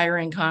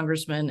retiring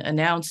congressman,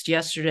 announced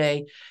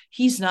yesterday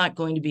he's not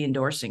going to be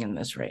endorsing in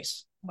this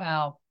race.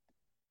 Wow.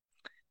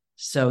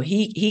 So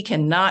he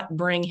cannot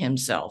bring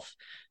himself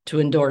to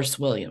endorse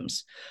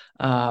Williams.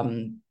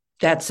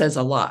 That says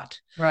a lot.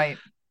 Right.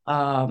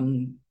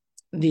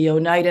 The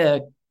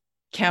Oneida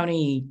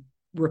County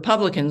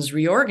Republicans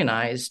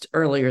reorganized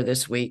earlier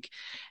this week,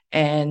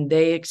 and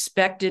they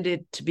expected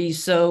it to be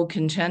so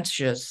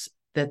contentious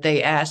that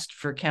they asked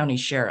for county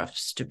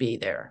sheriffs to be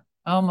there.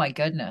 Oh my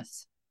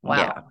goodness. Wow.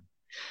 Yeah.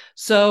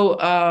 So,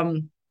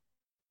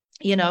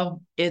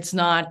 it's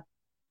not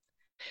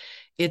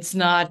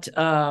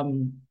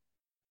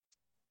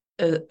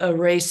a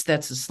race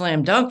that's a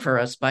slam dunk for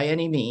us by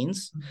any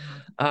means.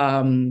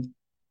 Mm-hmm.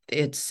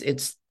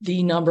 It's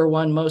the number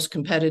one most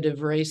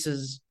competitive race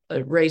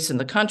in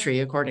the country,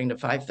 according to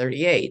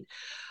 538.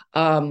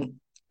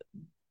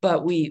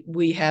 But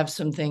we have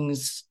some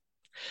things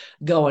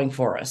going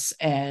for us.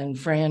 And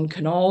Fran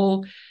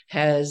Knoll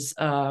has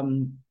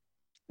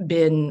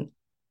been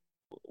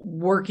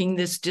working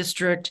this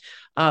district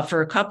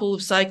for a couple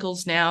of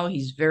cycles now.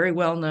 He's very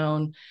well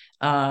known,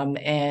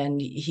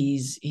 and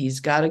he's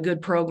got a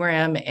good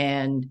program.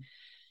 And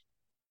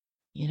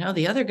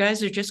the other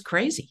guys are just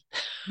crazy.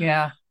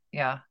 Yeah.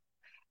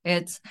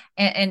 It's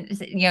and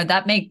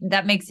that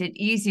makes it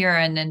easier,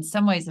 and in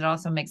some ways it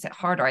also makes it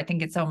harder. I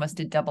think it's almost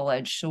a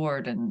double-edged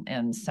sword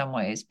in some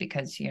ways,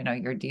 because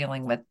you're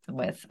dealing with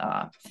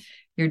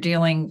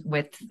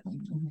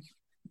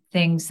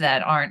things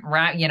that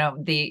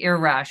aren't the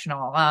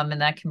irrational,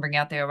 and that can bring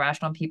out the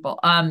irrational people.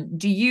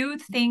 Do you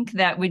think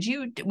that would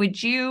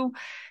you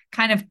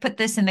kind of put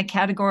this in the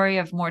category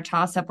of more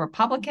toss-up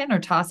Republican or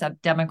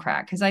toss-up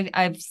Democrat? Because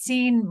I've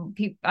seen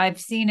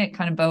it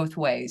kind of both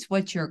ways.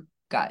 What's your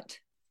gut?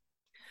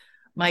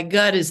 My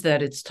gut is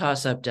that it's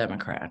toss-up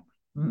Democrat.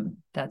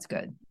 That's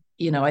good.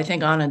 I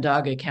think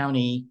Onondaga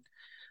County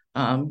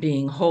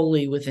being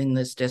wholly within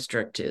this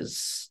district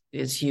is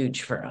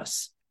huge for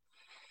us.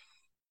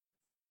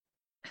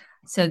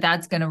 So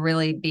that's going to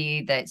really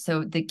be that.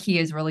 So the key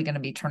is really going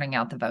to be turning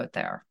out the vote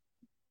there.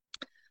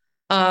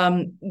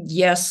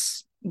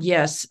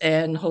 Yes,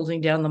 and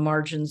holding down the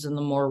margins in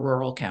the more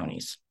rural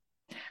counties.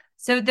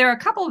 So there are a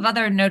couple of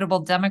other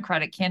notable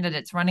Democratic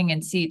candidates running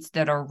in seats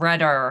that are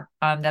redder,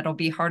 that'll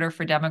be harder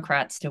for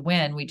Democrats to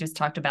win. We just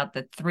talked about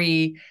the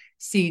 3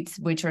 seats,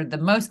 which are the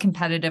most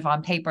competitive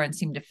on paper and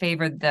seem to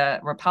favor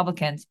the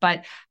Republicans.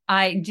 But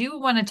I do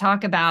want to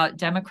talk about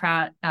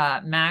Democrat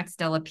Max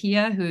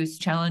Delapia, who's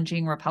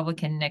challenging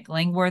Republican Nick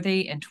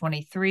Langworthy in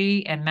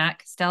 23, and Matt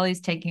Castelli's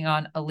taking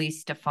on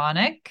Elise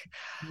Stefanik,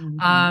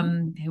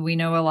 who we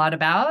know a lot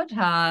about.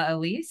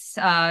 Elise,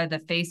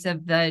 the face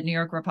of the New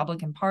York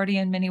Republican Party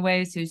in many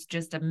ways, who's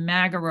just a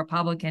MAGA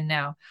Republican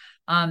now.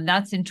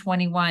 That's in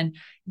 21.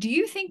 Do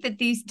you think that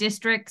these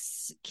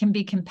districts can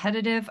be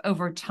competitive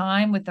over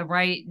time with the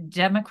right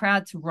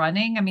Democrats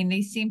running? I mean,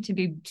 these seem to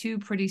be 2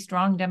 pretty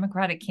strong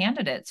Democratic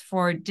candidates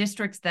for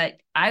districts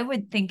that I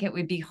would think it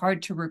would be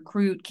hard to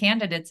recruit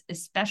candidates,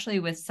 especially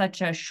with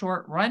such a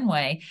short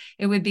runway.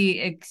 It would be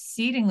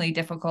exceedingly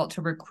difficult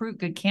to recruit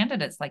good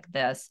candidates like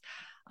this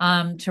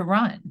to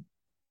run.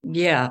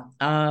 Yeah.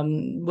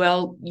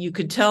 Well, you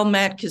could tell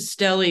Matt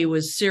Castelli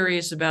was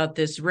serious about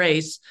this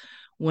race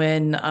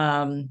when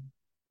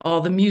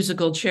all the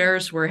musical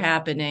chairs were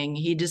happening.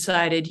 He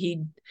decided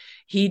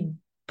he'd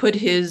put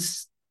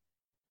his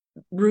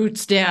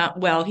roots down.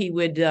 Well, he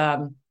would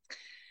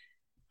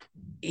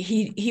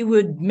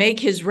make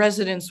his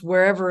residence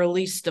wherever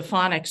Elise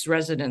Stefanik's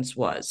residence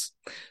was,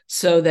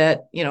 so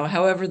that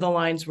however the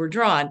lines were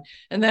drawn.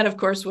 And then, of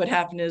course, what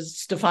happened is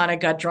Stefanik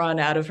got drawn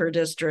out of her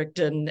district,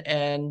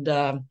 and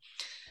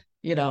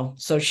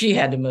so she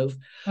had to move.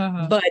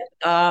 But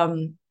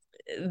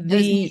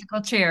those musical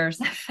chairs.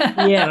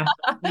 Yeah,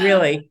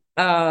 really.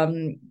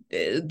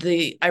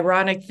 The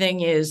ironic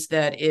thing is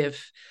that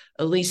if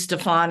Elise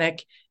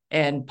Stefanik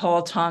and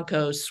Paul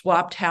Tonko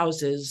swapped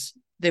houses,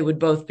 they would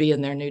both be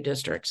in their new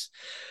districts.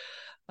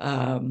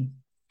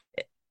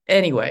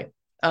 Anyway,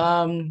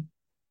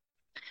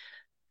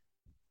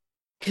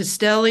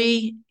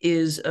 Castelli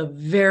is a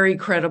very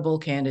credible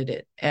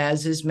candidate,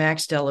 as is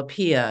Max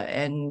Delapia,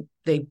 and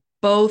they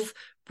both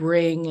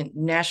bring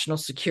national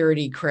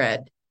security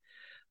cred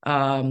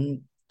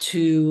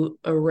to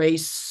a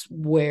race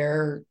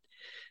where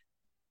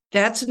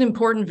that's an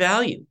important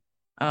value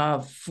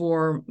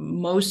for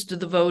most of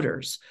the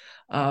voters.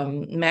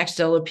 Max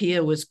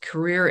Delapia was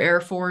career Air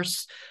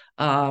Force,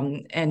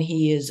 and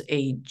he is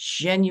a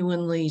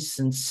genuinely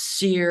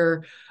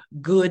sincere,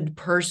 good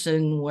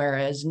person,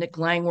 whereas Nick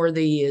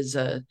Langworthy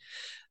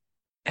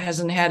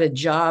hasn't had a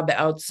job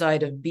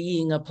outside of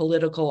being a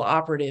political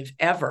operative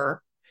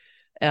ever.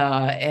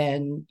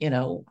 And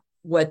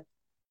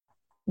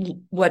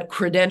what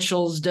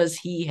credentials does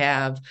he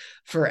have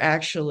for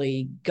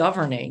actually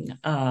governing?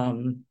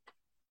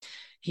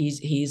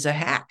 He's a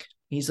hack.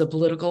 He's a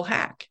political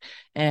hack.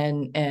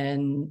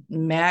 And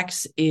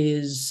Max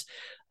is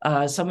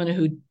someone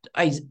who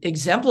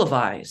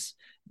exemplifies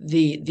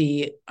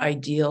the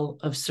ideal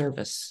of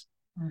service.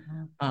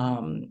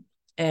 Mm-hmm.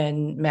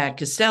 And Matt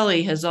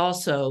Castelli has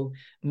also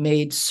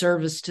made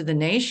service to the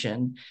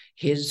nation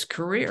his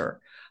career.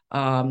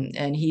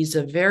 And he's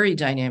a very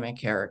dynamic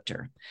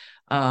character.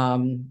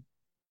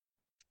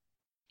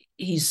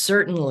 He's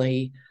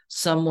certainly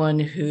someone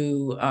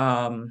who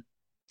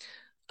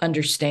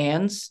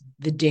understands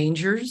the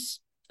dangers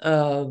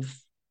of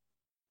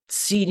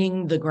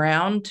ceding the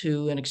ground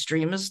to an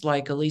extremist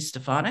like Elise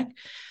Stefanik.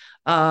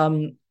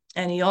 And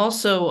he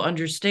also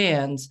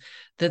understands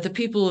that the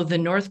people of the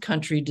North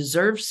Country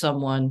deserve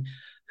someone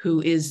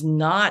who is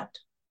not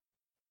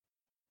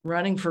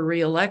running for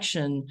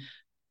re-election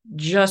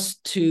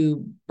just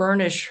to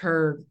burnish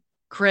her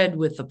cred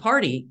with the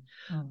party,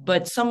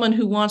 but someone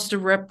who wants to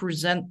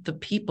represent the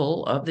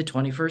people of the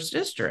 21st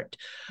District.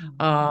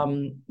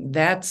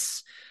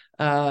 That's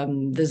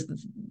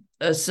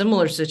a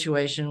similar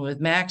situation with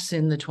Max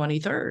in the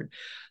 23rd.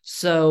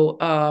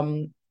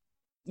 So,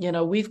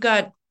 we've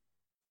got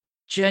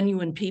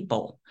genuine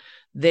people.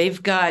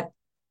 They've got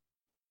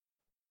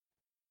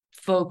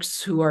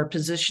folks who are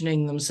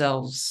positioning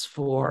themselves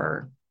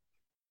for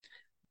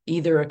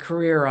either a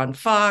career on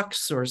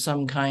Fox or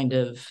some kind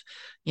of,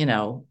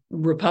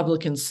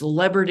 Republican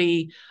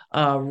celebrity,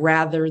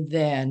 rather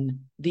than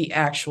the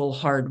actual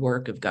hard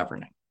work of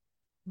governing.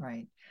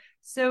 Right.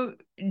 So,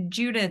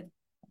 Judith,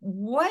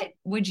 what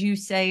would you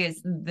say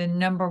is the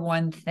number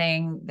one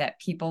thing that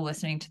people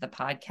listening to the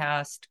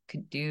podcast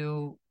could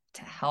do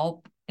to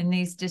help in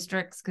these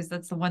districts? Because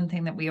that's the one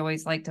thing that we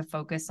always like to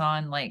focus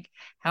on, like,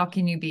 how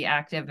can you be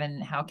active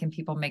and how can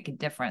people make a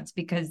difference?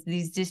 Because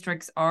these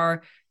districts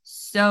are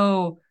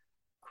so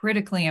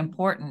critically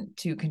important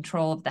to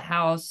control of the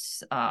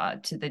House,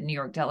 to the New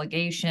York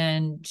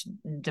delegation, to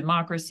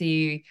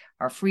democracy,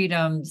 our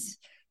freedoms.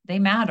 They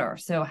matter.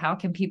 So how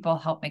can people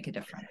help make a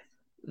difference?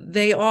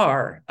 They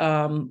are,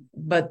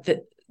 but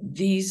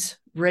these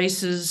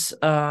races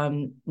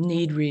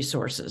need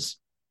resources.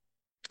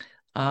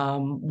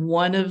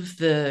 One of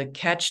the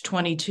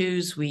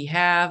catch-22s we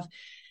have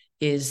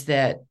is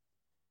that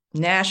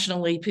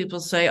nationally people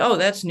say, oh,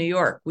 that's New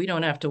York. We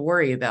don't have to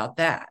worry about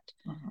that.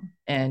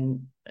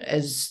 And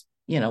as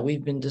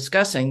we've been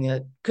discussing,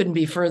 it couldn't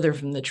be further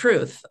from the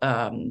truth.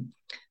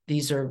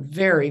 These are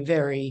very,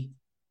 very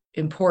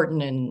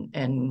important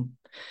and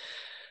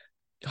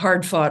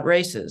hard-fought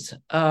races.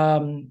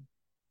 But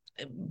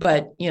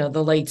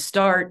the late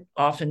start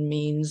often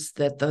means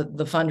that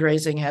the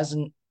fundraising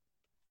hasn't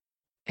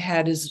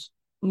had as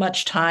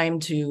much time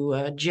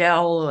to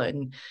gel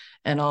and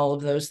all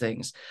of those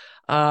things.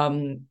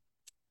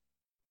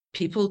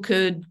 People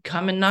could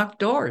come and knock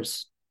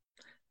doors,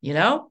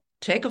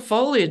 take a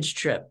foliage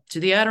trip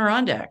to the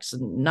Adirondacks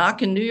and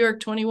knock in New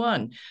York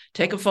 21,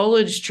 take a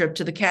foliage trip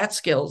to the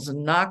Catskills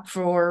and knock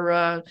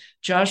for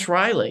Josh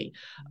Riley.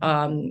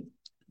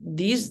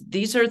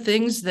 These are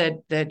things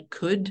that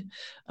could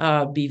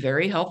be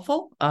very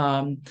helpful,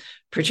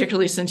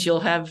 particularly since you'll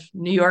have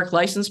New York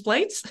license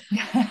plates.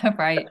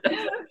 Right.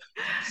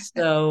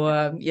 So,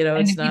 and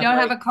if you don't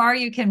have a car,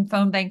 you can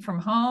phone bank from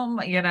home,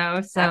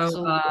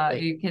 so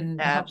you can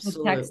help with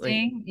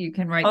texting, you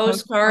can write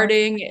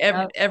postcarding,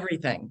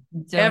 everything.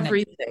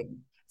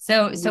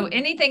 So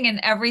anything and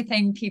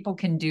everything people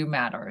can do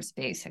matters,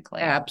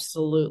 basically.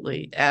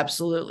 Absolutely.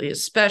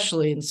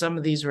 Especially in some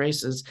of these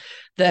races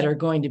that are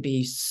going to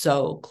be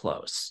so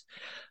close.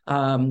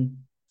 And,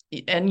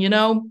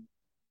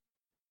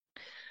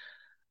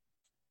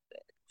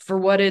 for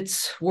what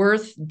it's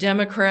worth,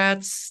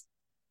 Democrats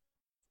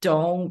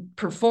don't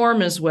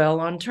perform as well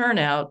on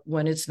turnout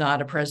when it's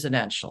not a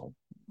presidential.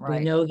 Right.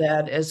 We know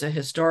that as a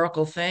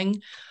historical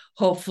thing.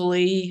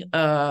 Hopefully,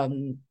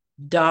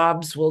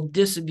 Dobbs will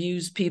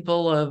disabuse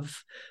people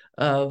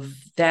of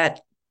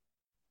that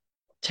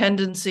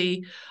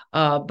tendency,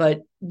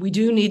 but we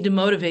do need to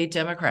motivate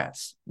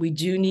Democrats. We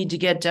do need to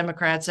get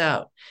Democrats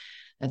out.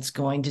 It's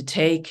going to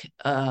take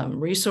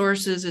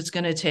resources. It's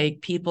going to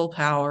take people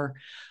power.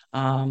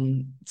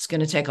 It's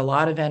going to take a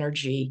lot of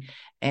energy,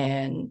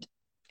 and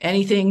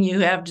anything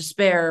you have to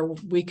spare,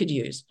 we could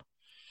use.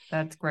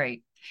 That's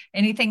great.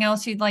 Anything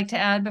else you'd like to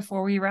add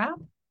before we wrap?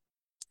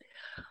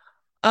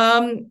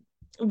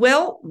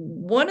 Well,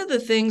 one of the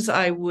things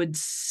I would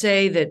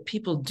say that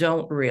people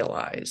don't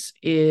realize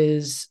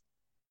is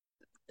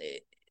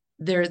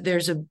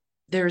there's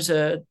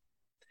a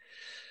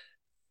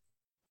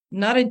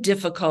not a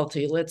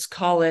difficulty, let's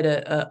call it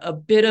a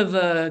bit of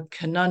a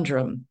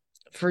conundrum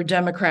for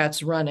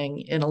Democrats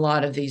running in a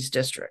lot of these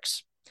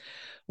districts,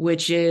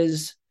 which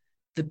is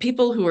the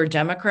people who are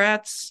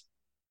Democrats,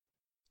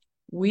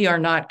 we are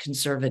not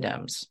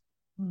conservatives.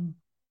 In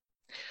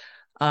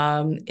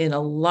a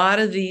lot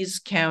of these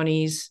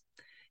counties,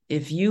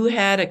 if you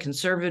had a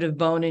conservative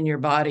bone in your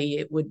body,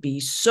 it would be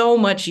so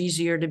much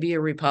easier to be a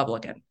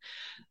Republican.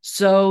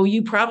 So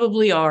you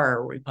probably are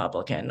a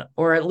Republican,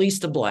 or at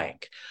least a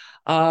blank.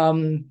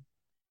 The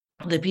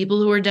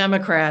people who are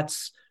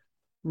Democrats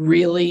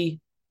really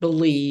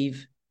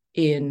believe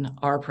in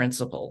our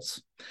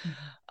principles.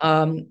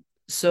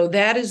 So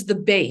that is the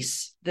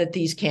base that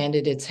these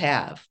candidates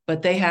have,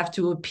 but they have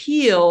to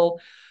appeal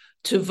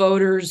to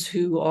voters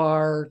who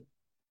are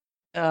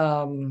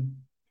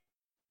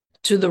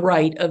to the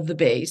right of the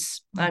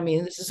base. I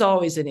mean, this is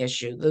always an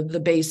issue. The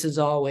base is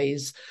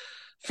always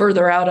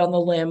further out on the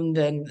limb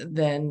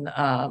than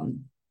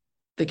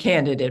the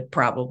candidate,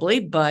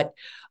 probably, but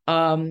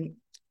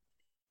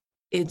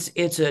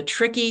it's a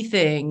tricky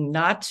thing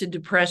not to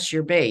depress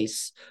your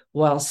base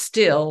while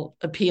still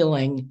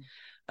appealing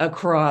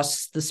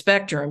across the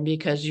spectrum,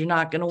 because you're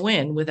not going to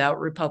win without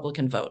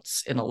Republican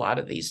votes in a lot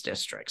of these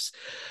districts.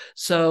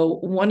 So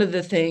one of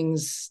the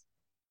things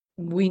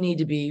we need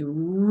to be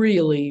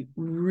really,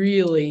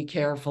 really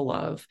careful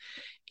of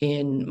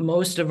in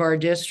most of our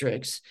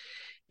districts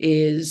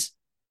is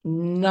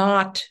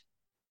not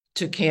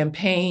to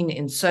campaign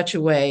in such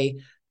a way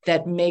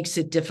that makes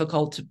it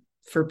difficult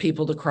for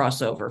people to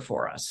cross over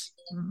for us.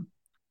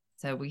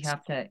 So we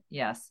have to,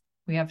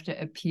 we have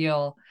to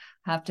appeal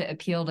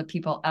to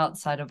people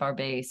outside of our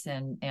base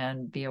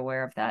and be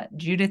aware of that.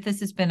 Judith, this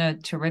has been a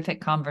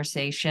terrific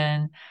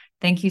conversation.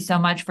 Thank you so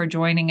much for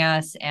joining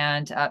us,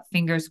 and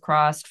fingers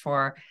crossed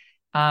for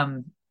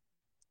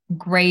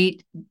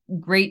great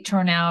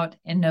turnout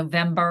in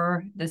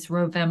November, this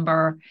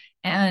Rovember,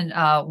 and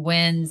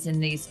wins in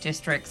these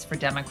districts for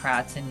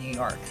Democrats in New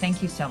York.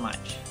 Thank you so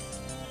much.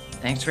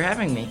 Thanks for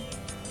having me.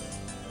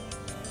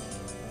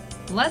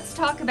 Let's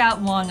talk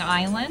about Long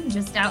Island,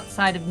 just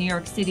outside of New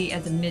York City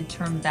as a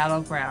midterm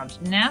battleground.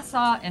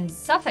 Nassau and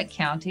Suffolk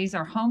counties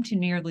are home to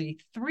nearly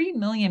 3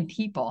 million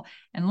people,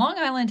 and Long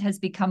Island has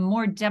become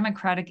more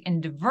Democratic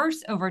and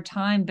diverse over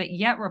time, but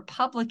yet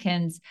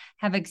Republicans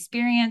have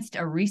experienced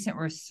a recent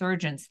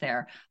resurgence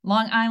there.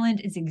 Long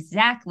Island is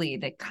exactly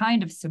the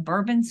kind of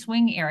suburban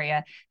swing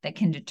area that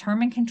can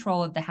determine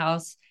control of the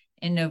House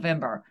in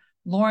November.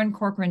 Lauren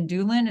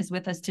Corcoran-Doolin is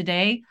with us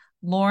today.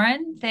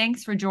 Lauren,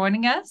 thanks for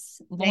joining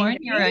us. Lauren,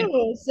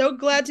 you're so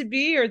glad to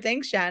be here.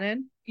 Thanks,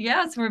 Shannon.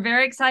 Yes, we're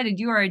very excited.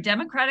 You are a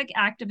Democratic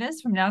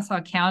activist from Nassau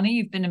County.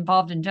 You've been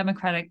involved in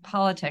Democratic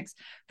politics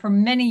for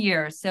many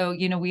years. So,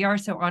 we are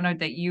so honored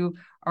that you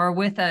are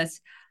with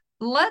us.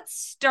 Let's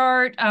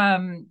start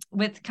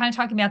with kind of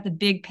talking about the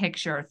big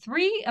picture.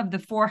 3 of the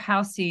 4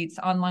 House seats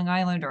on Long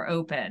Island are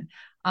open.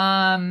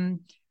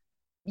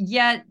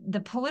 Yet the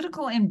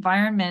political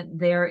environment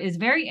there is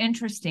very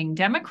interesting.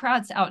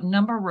 Democrats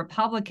outnumber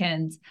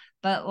Republicans,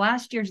 but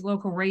last year's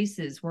local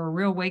races were a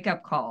real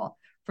wake-up call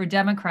for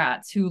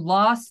Democrats who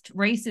lost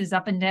races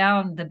up and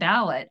down the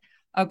ballot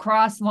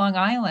across Long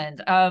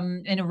Island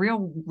in a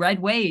real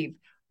red wave.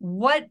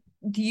 What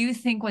do you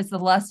think was the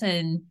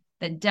lesson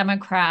that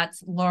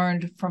Democrats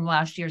learned from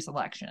last year's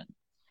election?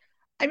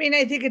 I mean,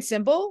 I think it's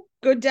simple.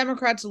 Good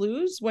Democrats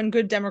lose when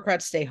good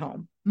Democrats stay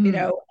home.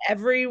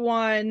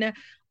 Everyone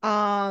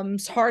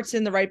heart's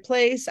in the right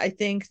place. I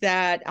think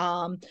that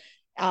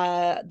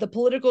the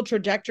political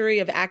trajectory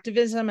of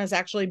activism has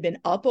actually been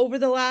up over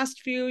the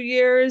last few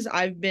years.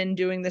 I've been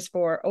doing this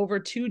for over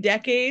 2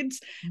 decades,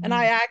 and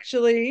I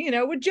actually,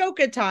 would joke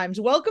at times,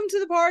 welcome to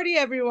the party,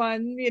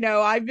 everyone.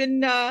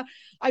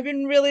 I've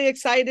been really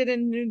excited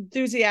and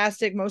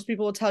enthusiastic. Most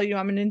people will tell you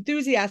I'm an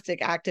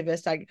enthusiastic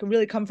activist. I can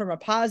really come from a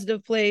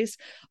positive place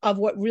of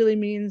what really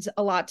means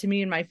a lot to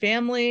me and my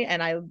family.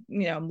 And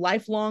I'm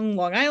lifelong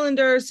Long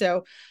Islander.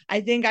 So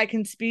I think I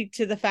can speak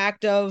to the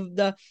fact of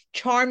the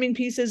charming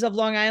pieces of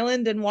Long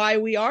Island and why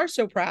we are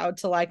so proud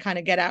to kind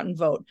of get out and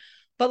vote.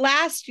 But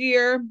last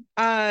year,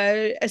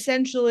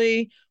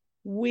 essentially,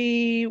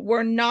 we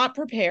were not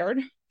prepared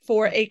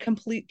for a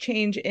complete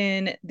change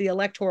in the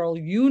electoral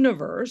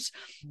universe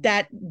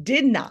that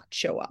did not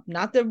show up.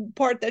 Not the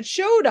part that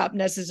showed up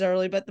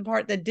necessarily, but the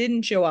part that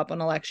didn't show up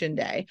on election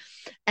day.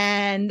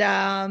 And,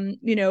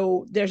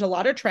 there's a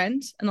lot of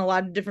trends and a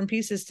lot of different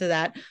pieces to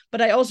that.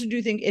 But I also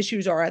do think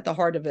issues are at the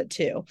heart of it,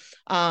 too.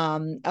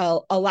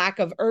 A lack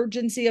of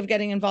urgency of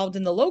getting involved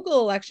in the local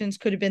elections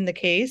could have been the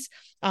case.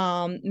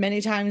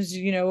 Many times,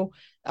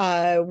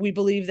 we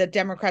believe that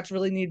Democrats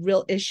really need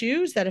real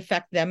issues that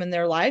affect them in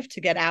their life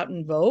to get out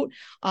and vote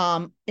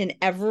in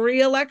every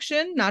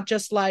election, not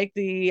just like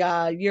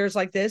the years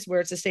like this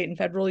where it's a state and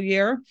federal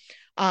year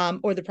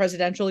or the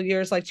presidential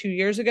years like 2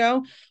 years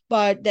ago,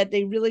 but that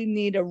they really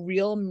need a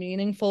real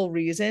meaningful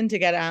reason to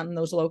get out in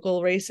those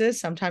local races.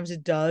 Sometimes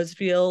it does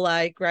feel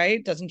like,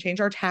 right, doesn't change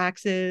our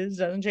taxes,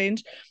 doesn't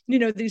change,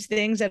 these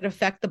things that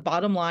affect the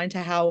bottom line to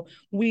how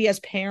we as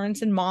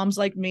parents and moms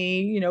like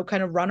me,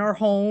 kind of run our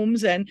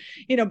homes and,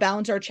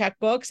 balance our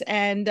checkbooks.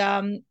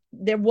 And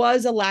there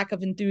was a lack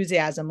of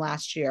enthusiasm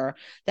last year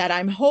that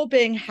I'm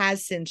hoping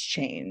has since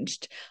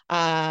changed.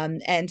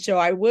 And so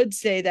I would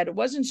say that it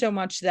wasn't so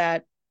much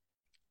that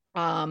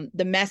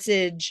the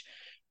message,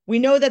 we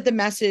know that the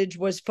message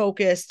was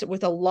focused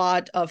with a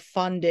lot of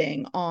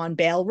funding on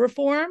bail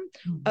reform.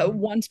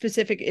 One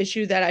specific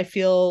issue that I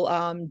feel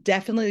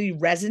definitely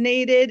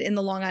resonated in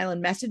the Long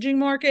Island messaging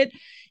market.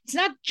 it's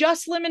not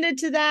just limited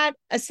to that.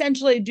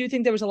 Essentially, I do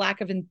think there was a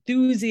lack of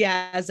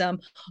enthusiasm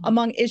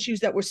among issues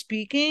that were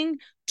speaking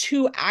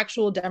to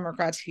actual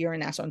Democrats here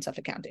in Nassau and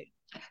Suffolk County.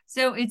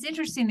 So it's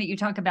interesting that you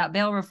talk about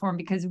bail reform,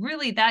 because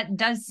really that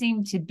does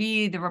seem to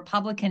be the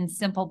Republican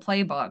simple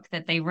playbook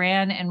that they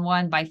ran and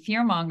won by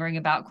fear mongering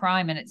about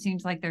crime. And it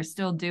seems like they're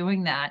still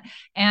doing that.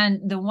 And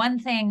the one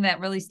thing that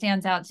really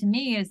stands out to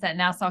me is that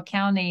Nassau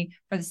County,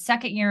 for the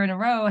second year in a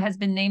row, has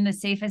been named the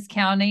safest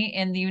county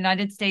in the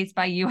United States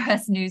by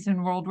U.S. News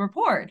and World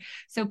Report.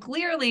 So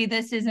clearly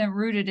this isn't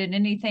rooted in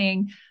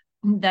anything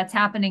that's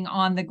happening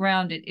on the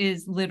ground. It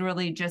is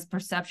literally just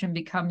perception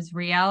becomes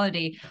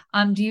reality.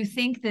 Do you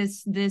think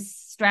this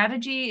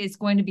strategy is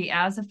going to be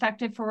as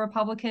effective for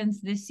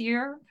Republicans this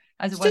year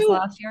as it was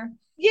last year?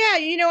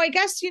 Yeah, I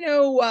guess,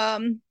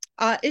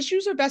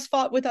 issues are best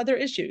fought with other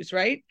issues,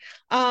 right?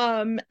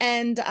 And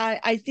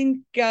I think,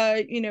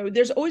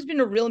 there's always been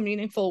a real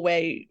meaningful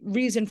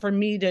reason for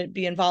me to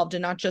be involved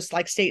in not just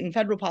like state and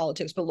federal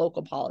politics, but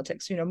local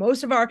politics.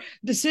 Most of our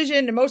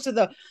decision and most of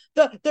the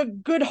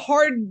good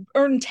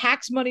hard-earned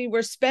tax money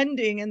we're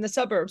spending in the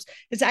suburbs,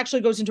 it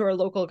actually goes into our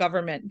local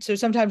government. So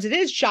sometimes it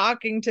is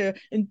shocking to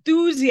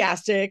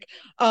enthusiastic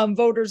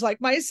voters like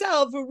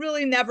myself who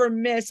really never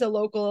miss a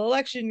local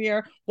election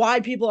year why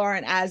people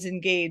aren't as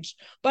engaged.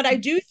 But I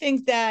do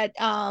think that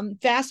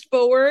fast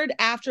forward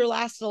after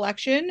last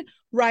election,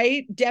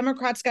 right?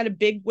 Democrats got a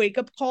big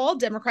wake-up call.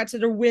 Democrats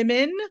that are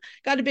women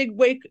got a big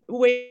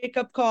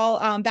wake-up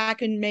call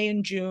back in May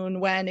and June,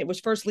 when it was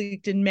first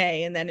leaked in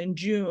May, and then in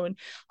June,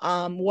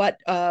 what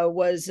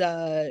was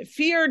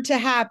feared to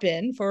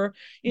happen for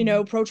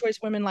pro-choice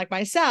women like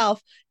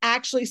myself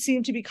actually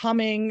seemed to be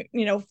coming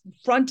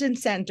front and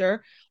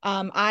center.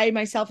 I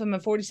myself am a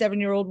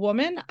 47-year-old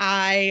woman.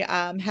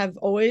 I have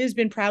always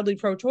been proudly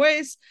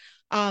pro-choice.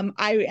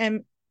 I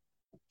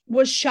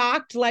was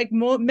shocked, like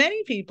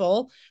many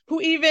people who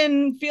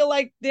even feel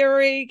like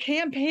they're a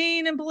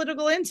campaign and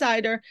political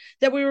insider,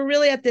 that we were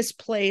really at this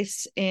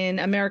place in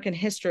American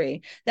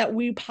history that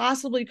we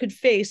possibly could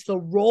face the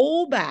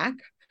rollback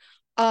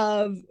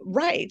of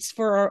rights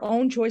for our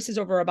own choices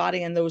over our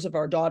body and those of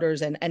our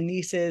daughters and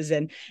nieces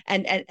and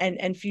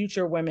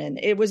future women.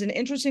 It was an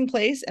interesting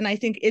place, and I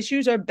think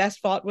issues are best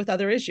fought with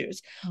other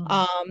issues.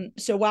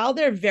 So while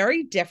they're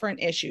very different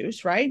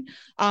issues, right,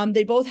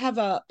 they both have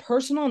a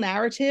personal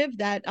narrative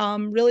that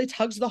really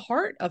tugs the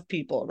heart of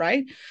people,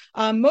 right?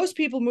 Most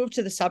people move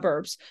to the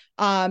suburbs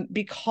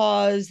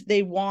because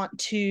they want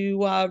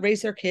to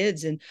raise their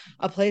kids in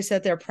a place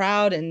that they're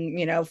proud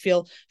and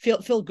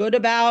feel good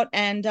about.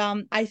 And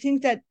I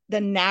think that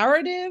the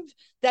narrative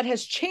that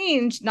has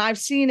changed, and I've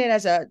seen it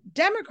as a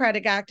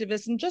Democratic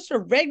activist and just a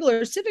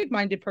regular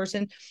civic-minded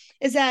person,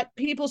 is that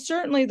people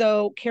certainly,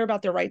 though, care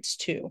about their rights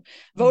too.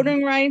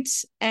 Voting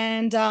rights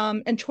and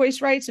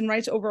choice rights and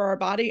rights over our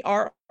body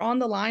are on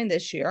the line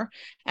this year.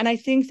 And I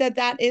think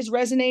that is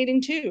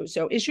resonating too.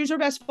 So issues are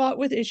best fought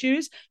with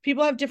issues.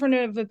 People have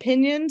different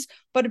opinions,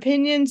 but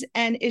opinions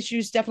and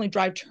issues definitely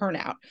drive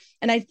turnout.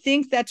 And I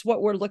think that's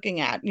what we're looking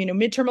at.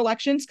 Midterm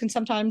elections can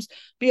sometimes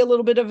be a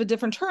little bit of a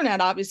different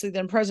turnout, obviously,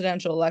 than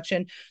presidential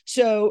election.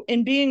 So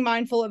in being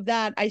mindful of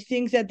that, I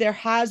think that there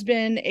has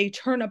been a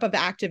turn up of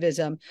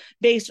activism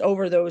based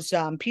over those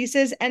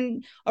pieces.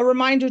 And a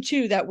reminder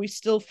too, that we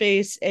still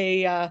face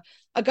a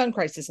gun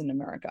crisis in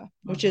America,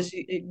 which is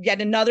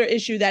yet another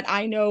issue that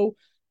I know,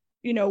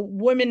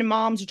 women and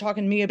moms are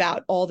talking to me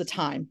about all the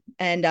time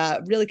and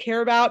really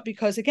care about,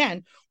 because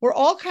again, we're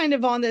all kind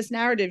of on this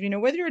narrative,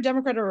 whether you're a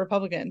Democrat or a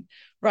Republican,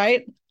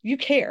 right? You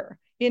care.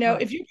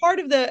 Right. If you're part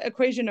of the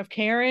equation of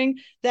caring,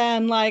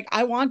 then like,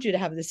 I want you to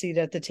have the seat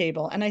at the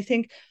table. And I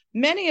think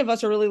many of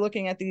us are really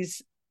looking at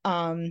these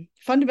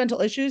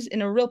fundamental issues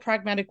in a real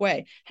pragmatic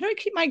way. How do I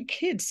keep my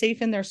kids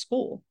safe in their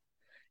school?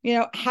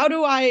 How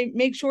do I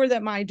make sure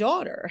that my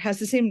daughter has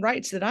the same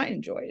rights that I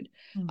enjoyed?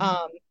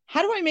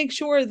 How do I make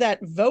sure that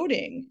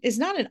voting is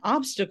not an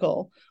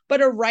obstacle,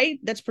 but a right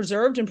that's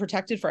preserved and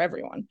protected for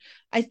everyone?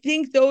 I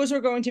think those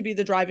are going to be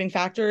the driving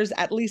factors,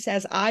 at least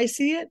as I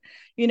see it.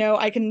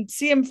 I can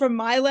see them from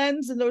my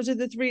lens, and those are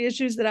the three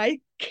issues that I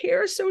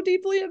care so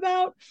deeply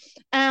about.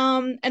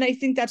 And I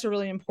think that's a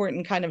really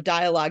important kind of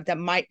dialogue that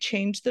might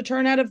change the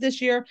turnout of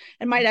this year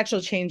and might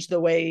actually change the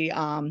way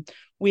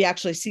we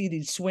actually see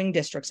these swing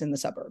districts in the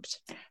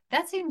suburbs.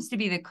 That seems to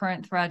be the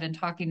current thread in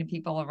talking to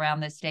people around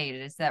the state,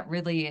 is that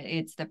really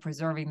it's the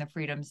preserving the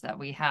freedoms that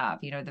we have,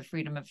 the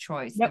freedom of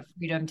choice, the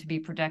freedom to be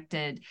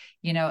protected,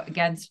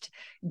 against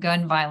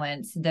gun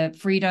violence, the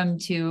freedom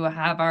to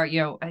have our,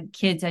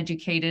 kids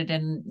educated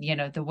in,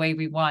 the way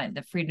we want,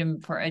 the freedom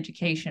for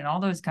education,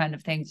 all those kind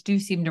of things do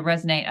seem to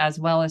resonate, as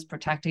well as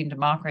protecting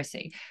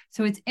democracy.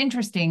 So it's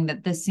interesting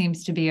that this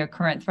seems to be a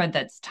current thread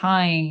that's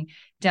tying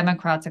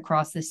Democrats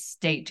across the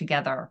state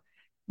together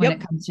when it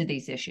comes to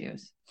these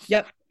issues.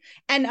 Yep.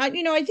 And I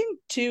think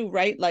too,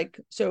 right? Like,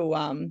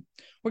 so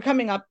we're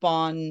coming up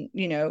on,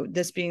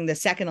 this being the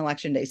second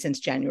election day since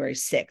January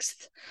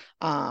 6th.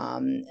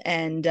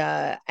 And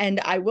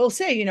I will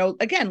say,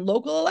 again,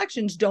 local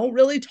elections don't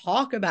really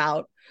talk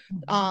about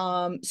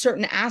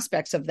certain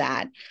aspects of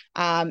that.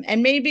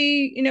 And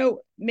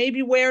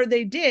maybe where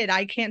they did,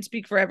 I can't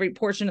speak for every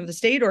portion of the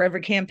state or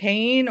every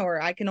campaign,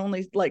 or I can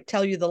only like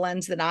tell you the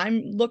lens that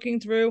I'm looking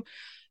through.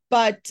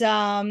 But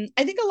I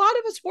think a lot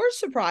of us were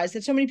surprised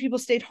that so many people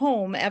stayed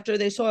home after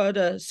they saw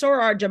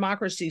our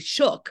democracy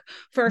shook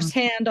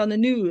firsthand on the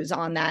news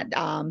on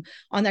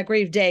that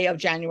grave day of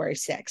January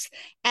 6th.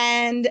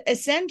 And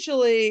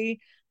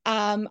essentially,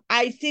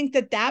 I think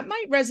that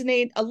might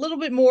resonate a little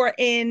bit more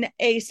in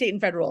a state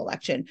and federal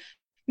election.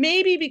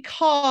 Maybe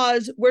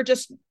because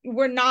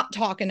we're not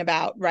talking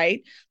about,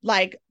 right,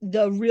 like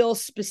the real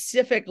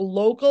specific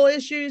local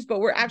issues, but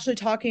we're actually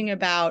talking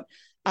about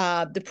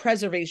the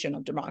preservation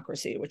of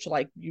democracy, which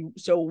like you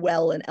so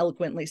well and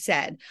eloquently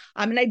said.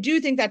 And I do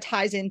think that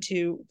ties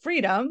into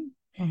freedom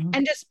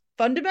and just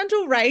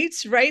fundamental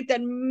rights, right?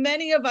 That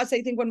many of us,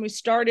 I think, when we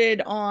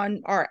started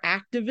on our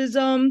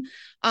activism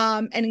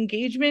and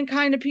engagement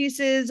kind of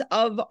pieces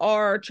of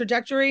our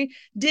trajectory,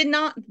 did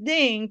not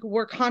think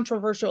were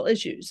controversial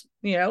issues,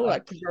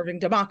 like preserving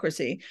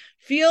democracy.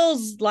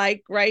 Feels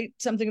like, right,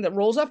 something that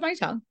rolls off my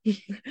tongue.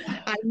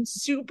 I'm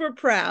super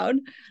proud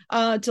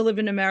to live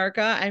in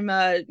America. I'm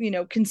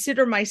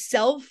consider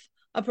myself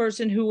a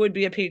person who would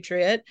be a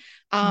patriot.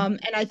 And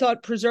I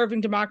thought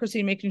preserving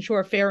democracy, making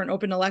sure fair and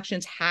open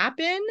elections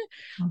happen,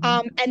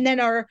 and then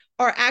are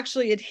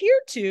actually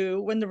adhered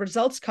to when the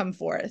results come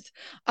forth,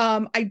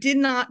 I did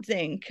not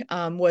think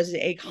was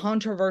a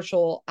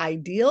controversial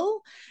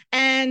ideal.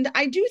 And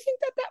I do think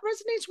that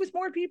resonates with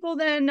more people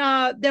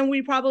than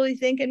we probably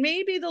think. And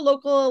maybe the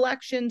local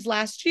elections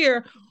last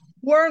year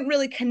weren't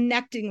really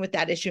connecting with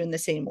that issue in the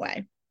same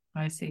way.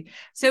 I see.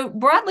 So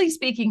broadly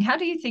speaking, how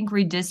do you think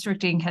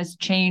redistricting has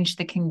changed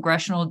the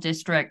congressional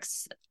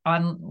districts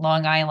on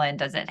Long Island?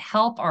 Does it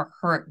help or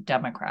hurt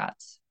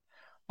Democrats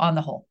on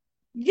the whole?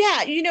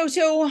 Yeah,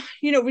 so,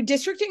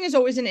 redistricting is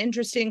always an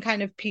interesting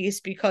kind of piece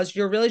because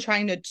you're really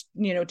trying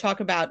to,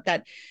 talk about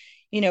that.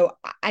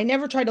 I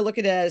never try to look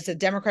at it as a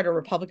Democrat or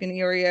Republican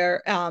area,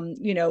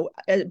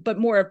 but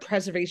more a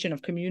preservation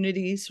of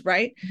communities,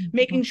 right?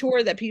 Making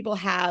sure that people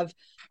have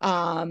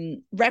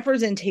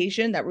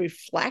representation that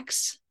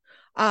reflects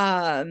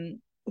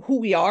who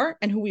we are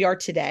and who we are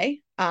today.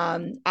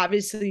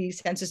 Obviously,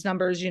 census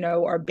numbers,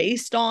 are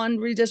based on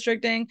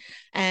redistricting,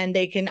 and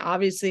they can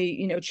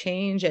obviously,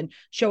 change and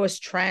show us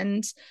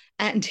trends.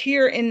 And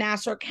here in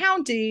Nassau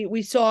County,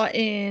 we saw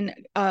in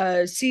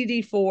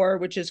CD4,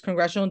 which is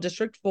Congressional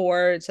District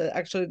 4, it's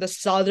actually the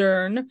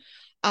southern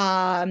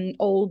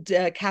old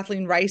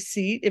Kathleen Rice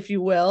seat, if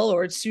you will,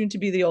 or it's soon to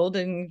be the old,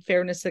 in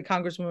fairness to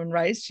Congresswoman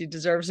Rice. She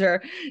deserves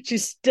her.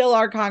 She's still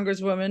our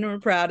Congresswoman. We're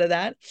proud of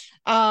that.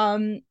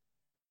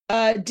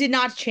 Did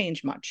not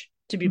change much,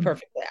 to be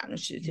perfectly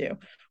honest with you.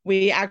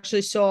 We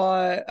actually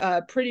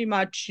saw pretty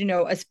much,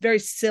 a very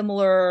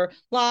similar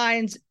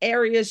lines,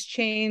 areas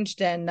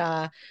changed. And,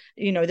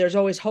 there's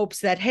always hopes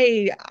that,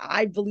 hey,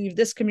 I believe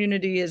this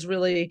community is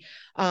really,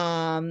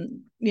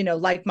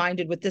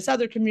 like-minded with this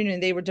other community.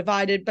 They were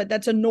divided, but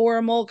that's a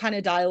normal kind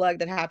of dialogue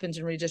that happens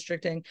in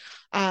redistricting.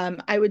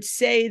 I would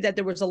say that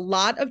there was a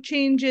lot of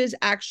changes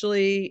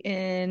actually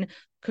in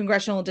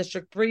Congressional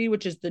District 3,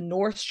 which is the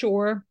North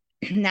Shore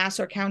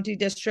Nassau County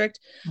District.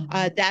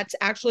 That's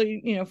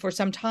actually, for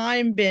some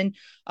time been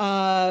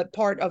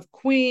part of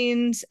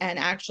Queens and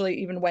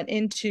actually even went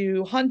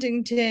into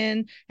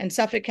Huntington and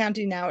Suffolk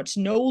County. Now it's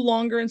no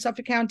longer in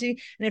Suffolk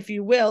County. And if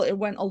you will, it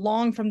went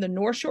along from the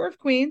North Shore of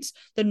Queens,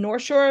 the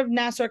North Shore of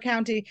Nassau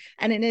County,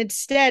 and it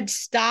instead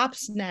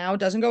stops now,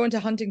 doesn't go into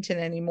Huntington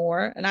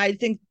anymore. And I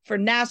think for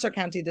Nassau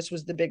County, this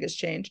was the biggest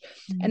change.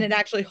 And it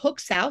actually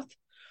hooks south,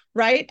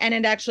 right? And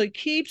it actually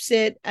keeps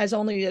it as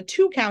only a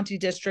 2-county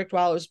district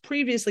while it was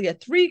previously a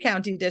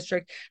 3-county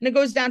district. And it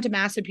goes down to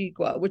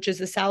Massapequa, which is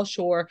the South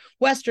Shore,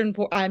 eastern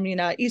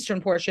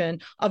portion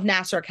of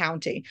Nassau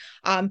County.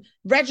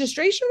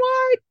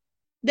 Registration-wide,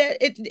 that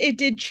it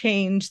did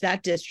change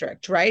that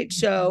district, right?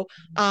 So,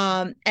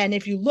 and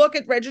if you look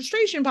at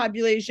registration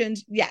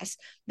populations, yes,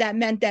 that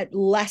meant that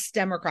less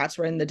Democrats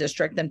were in the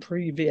district than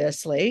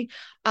previously.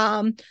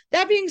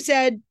 That being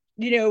said,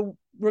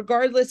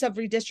 regardless of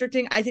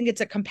redistricting, I think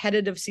it's a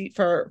competitive seat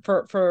for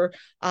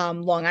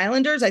Long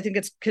Islanders. I think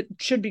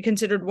should be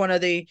considered one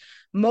of the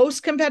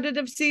most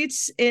competitive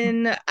seats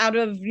out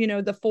of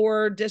the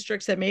 4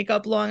 districts that make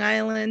up Long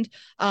Island.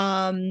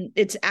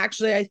 It's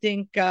actually, I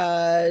think,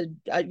 a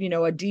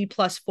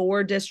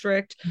D+4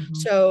 district.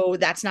 So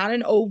that's not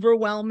an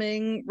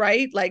overwhelming,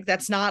 right? Like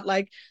that's not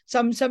like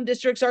some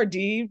districts are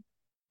D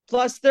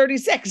plus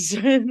 36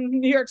 in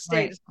New York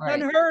State. It's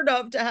unheard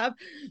of to have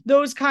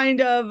those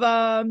kind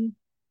of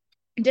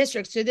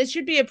districts. So this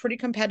should be a pretty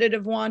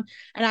competitive one.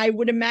 And I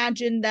would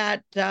imagine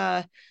that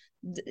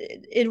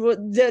it will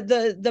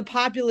the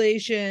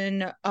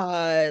population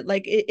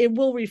it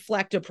will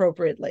reflect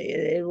appropriately.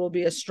 It will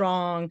be a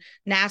strong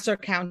Nassau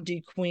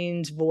County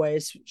Queen's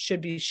voice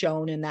should be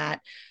shown in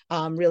that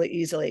really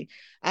easily.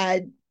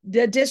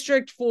 The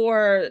district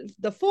for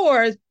the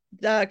 4th,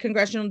 the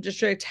congressional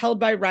district held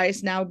by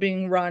Rice, now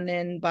being run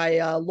in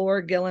by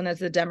Laura Gillen as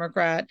the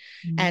Democrat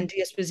and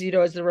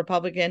D'Esposito as the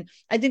Republican,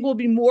 I think will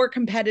be more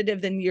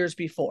competitive than years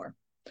before.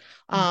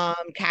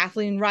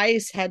 Kathleen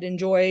Rice had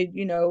enjoyed,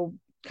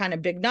 kind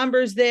of big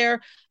numbers there.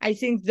 I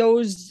think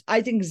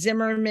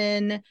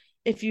Zimmerman,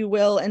 if you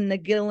will, and the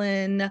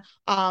Gillen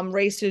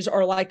races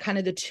are like kind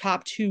of the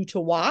top 2 to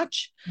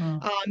watch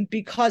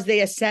because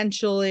they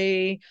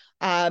essentially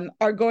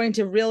are going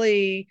to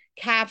really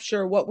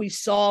capture what we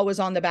saw was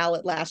on the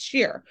ballot last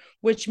year,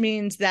 which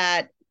means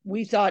that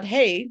we thought,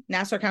 hey,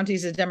 Nassau County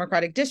is a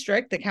Democratic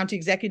district. The county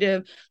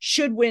executive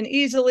should win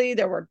easily.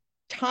 There were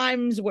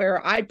times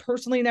where I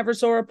personally never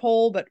saw a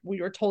poll, but we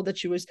were told that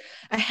she was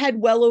ahead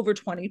well over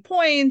 20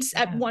 points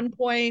at one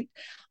point.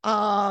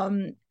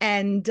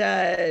 And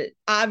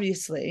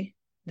obviously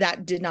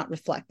that did not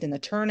reflect in the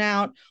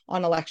turnout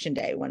on election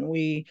day. When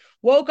we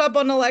woke up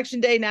on election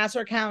day,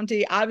 Nassau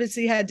County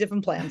obviously had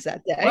different plans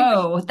that day.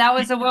 Whoa, that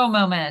was a whoa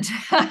moment.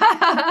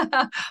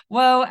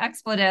 Whoa,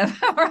 expletive,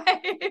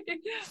 right?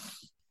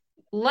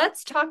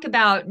 Let's talk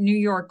about New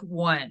York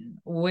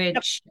 1,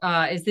 which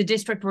is the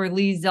district where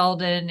Lee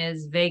Zeldin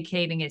is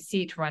vacating his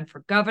seat to run for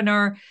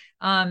governor.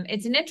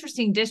 It's an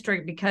interesting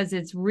district because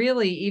it's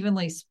really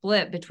evenly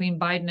split between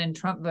Biden and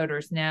Trump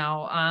voters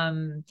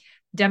now.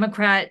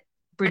 Democrat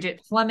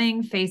Bridget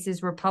Fleming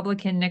faces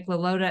Republican Nick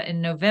LaLota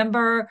in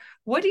November.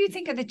 What do you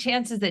think of the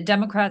chances that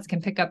Democrats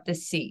can pick up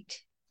this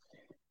seat?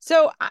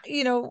 So,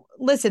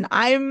 listen,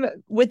 I'm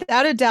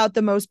without a doubt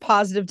the most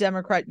positive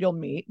Democrat you'll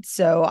meet.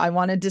 So I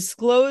want to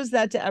disclose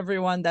that to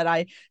everyone that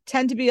I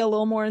tend to be a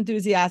little more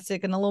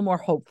enthusiastic and a little more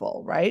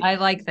hopeful, right? I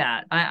like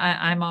that.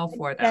 I'm all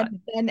for that.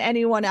 Than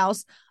anyone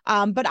else. But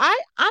I'm going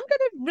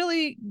to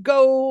really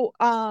go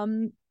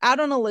out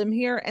on a limb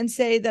here and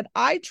say that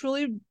I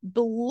truly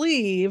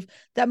believe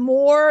that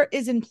more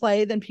is in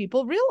play than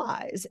people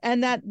realize,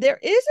 and that there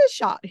is a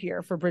shot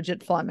here for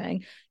Bridget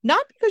Fleming,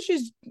 not because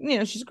she's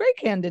a great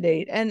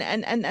candidate, and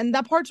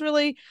that part's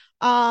really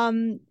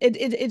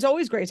it's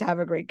always great to have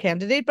a great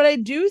candidate, but I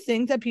do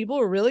think that people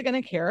are really going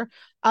to care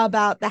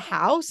about the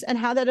House and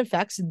how that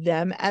affects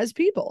them as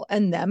people,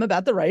 and them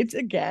about the rights,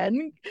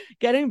 again,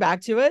 getting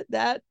back to it,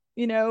 that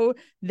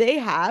they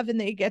have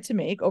and they get to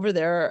make over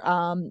their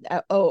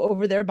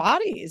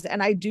bodies.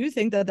 And I do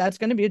think that that's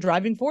going to be a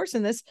driving force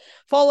in this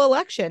fall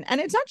election. And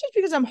it's not just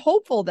because I'm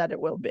hopeful that it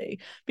will be,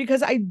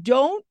 because I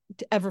don't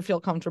ever feel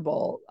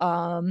comfortable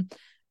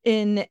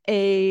being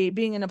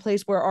in a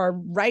place where our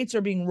rights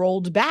are being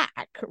rolled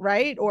back,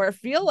 right? Or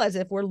feel as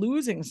if we're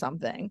losing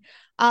something.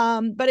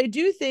 But I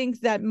do think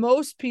that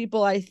most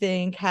people, I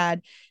think,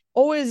 had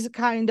always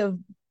kind of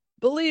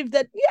believed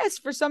that, yes,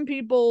 for some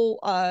people,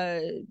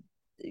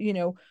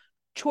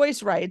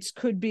 choice rights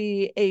could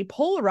be a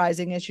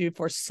polarizing issue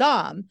for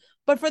some,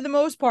 but for the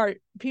most part,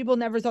 people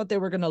never thought they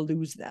were going to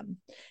lose them.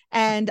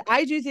 And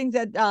I do think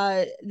that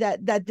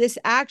that this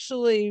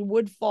actually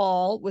would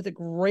fall with a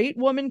great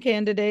woman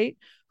candidate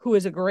who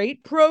is a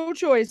great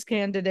pro-choice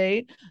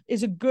candidate,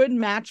 is a good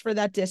match for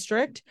that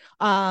district.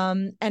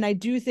 And I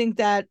do think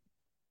that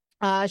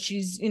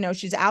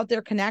she's out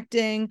there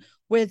connecting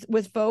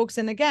with folks.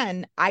 And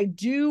again, I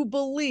do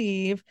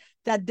believe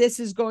that this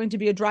is going to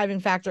be a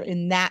driving factor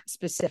in that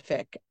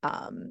specific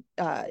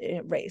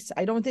race.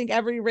 I don't think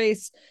every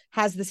race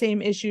has the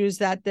same issues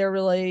that they're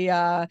really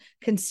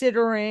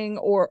considering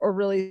or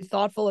really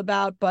thoughtful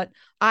about, but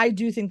I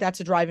do think that's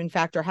a driving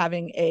factor.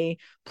 Having a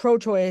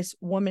pro-choice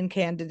woman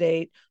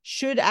candidate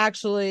should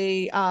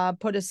actually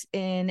put us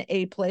in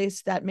a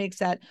place that makes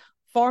that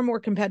far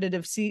more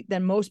competitive seat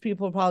than most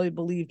people probably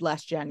believed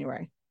last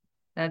January.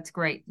 That's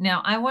great.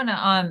 Now, I want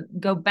to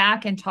go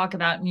back and talk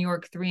about New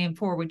York 3 and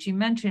 4, which you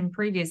mentioned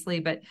previously,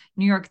 but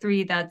New York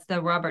 3, that's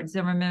the Robert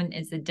Zimmerman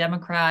is the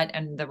Democrat,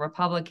 and the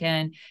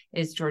Republican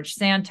is George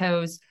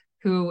Santos,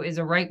 who is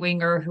a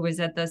right-winger who was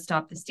at the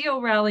Stop the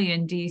Steal rally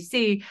in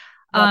D.C.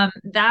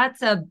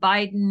 That's a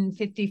Biden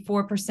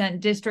 54%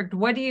 district.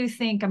 What do you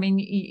think? I mean,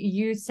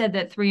 you said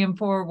that 3 and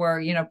 4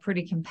 were,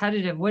 pretty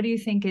competitive. What do you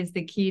think is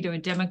the key to a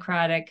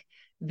Democratic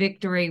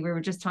victory? We were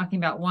just talking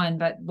about 1,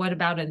 but what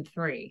about in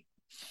 3?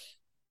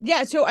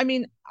 Yeah, so I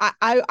mean,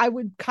 I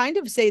would kind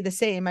of say the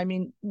same. I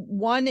mean,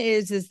 one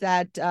is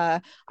that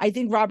I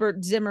think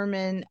Robert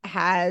Zimmerman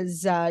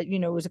was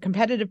a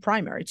competitive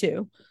primary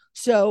too.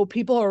 So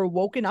people are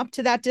woken up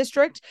to that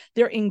district.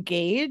 They're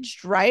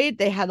engaged, right?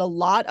 They had a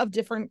lot of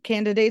different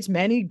candidates,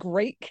 many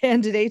great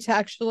candidates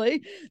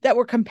actually, that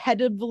were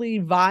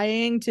competitively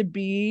vying to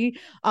be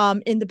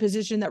in the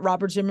position that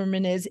Robert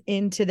Zimmerman is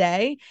in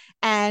today.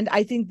 And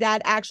I think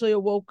that actually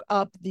woke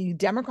up the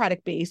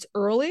Democratic base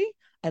early.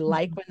 I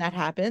like when that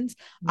happens.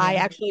 Yeah. I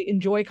actually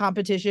enjoy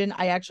competition.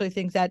 I actually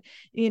think that,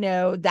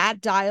 that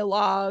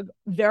dialogue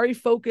very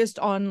focused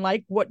on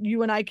like what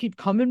you and I keep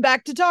coming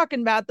back to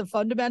talking about, the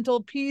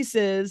fundamental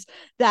pieces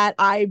that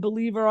I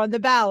believe are on the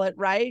ballot,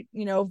 right?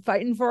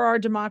 Fighting for our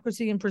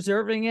democracy and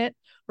preserving it,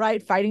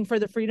 right? Fighting for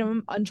the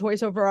freedom and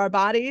choice over our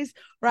bodies,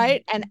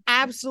 right? And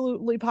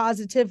absolutely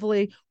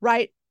positively,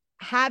 right?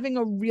 Having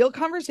a real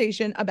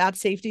conversation about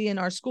safety in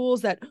our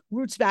schools that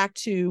roots back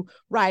to,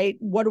 right,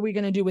 what are we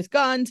going to do with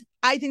guns?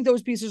 I think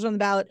those pieces are on the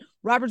ballot.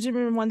 Robert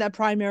Zimmerman won that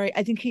primary.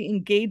 I think he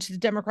engaged the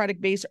Democratic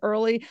base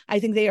early.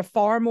 I think they are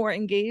far more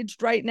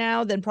engaged right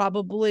now than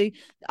probably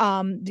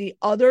the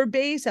other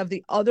base of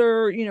the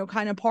other,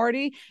 kind of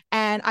party.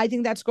 And I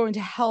think that's going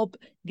to help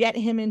get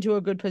him into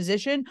a good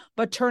position.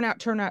 But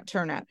turnout.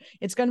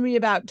 It's going to be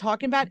about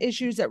talking about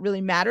issues that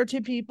really matter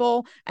to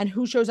people and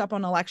who shows up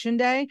on election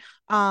day.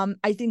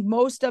 I think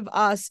most of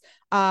us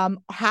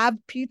have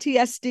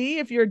PTSD.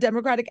 If you're a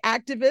Democratic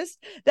activist,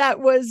 that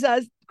was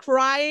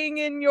crying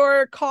in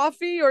your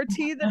coffee or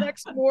tea the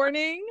next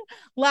morning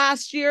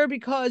last year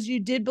because you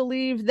did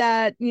believe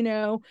that,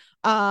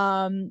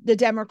 the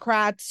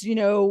Democrats,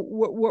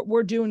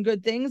 were doing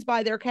good things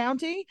by their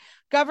county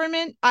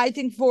government. I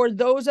think for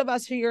those of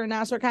us here in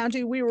Nassau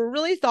County, we were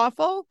really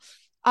thoughtful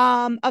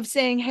of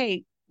saying,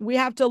 hey, we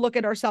have to look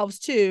at ourselves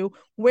too.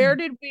 Where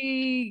did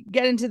we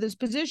get into this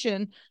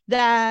position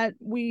that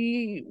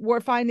we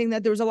were finding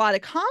that there was a lot of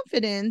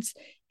confidence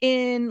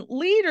in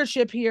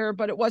leadership here,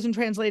 but it wasn't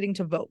translating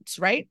to votes,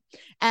 right?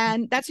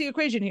 And that's the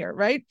equation here,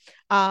 right?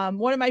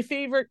 One of my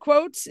favorite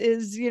quotes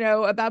is,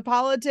 about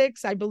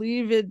politics. I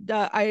believe it.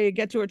 I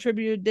get to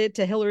attribute it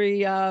to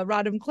Hillary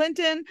Rodham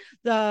Clinton,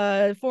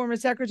 the former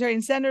secretary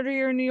and senator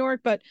here in New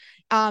York. But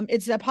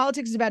it's that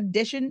politics is about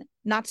addition,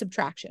 not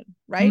subtraction,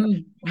 right?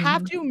 You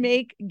have to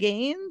make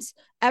gains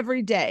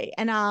every day,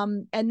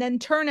 and then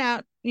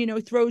turnout,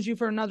 throws you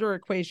for another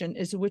equation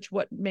is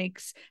what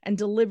makes and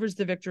delivers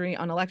the victory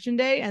on election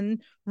day.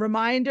 And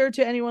reminder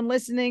to anyone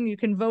listening, you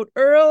can vote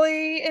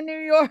early in New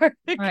York.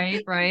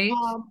 Right.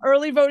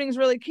 Early voting is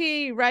really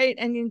key, right?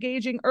 And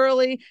engaging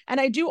early. And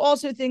I do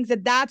also think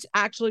that that's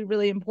actually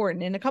really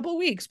important. In a couple of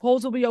weeks,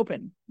 polls will be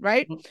open,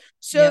 right?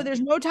 So there's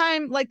no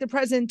time like the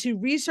present to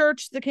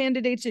research the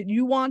candidates that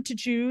you want to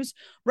choose,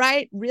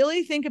 right?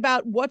 Really think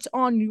about what's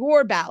on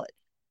your ballot.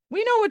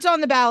 We know what's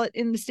on the ballot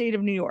in the state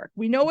of New York.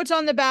 We know what's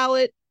on the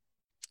ballot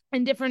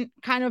in different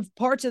kind of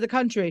parts of the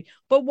country.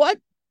 But what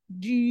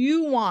do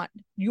you want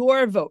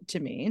your vote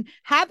to mean?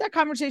 Have that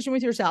conversation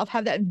with yourself.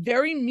 Have that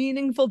very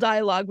meaningful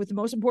dialogue with the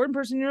most important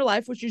person in your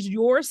life, which is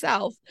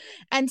yourself,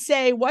 and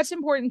say, what's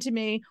important to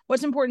me?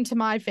 What's important to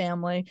my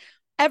family?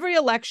 Every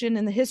election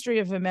in the history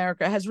of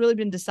America has really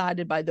been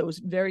decided by those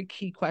very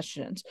key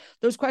questions.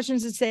 Those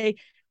questions that say,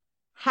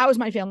 how is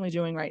my family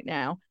doing right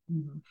now?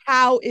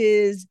 How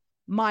is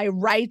my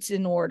rights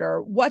in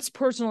order? What's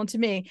personal to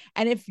me?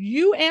 And if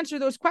you answer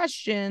those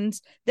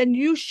questions, then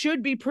you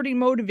should be pretty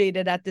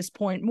motivated at this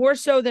point, more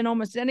so than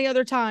almost any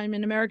other time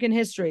in American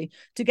history,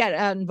 to get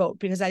out and vote,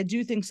 because I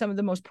do think some of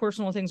the most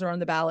personal things are on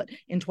the ballot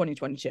in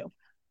 2022.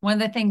 One of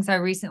the things I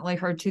recently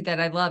heard too that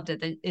I loved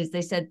is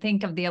they said,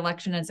 think of the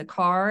election as a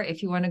car.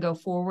 If you want to go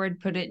forward,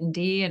 put it in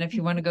D. And if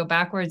you want to go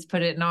backwards,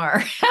 put it in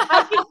R.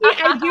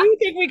 I do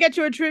think we get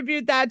to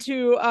attribute that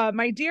to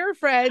my dear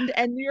friend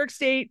and New York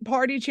State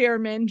Party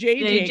Chairman,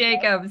 Jay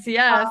Jacobs.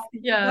 Yes.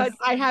 But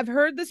I have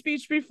heard the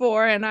speech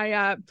before, and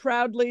I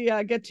proudly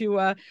get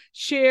to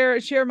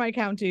share my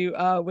county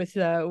with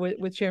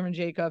Chairman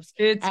Jacobs.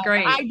 It's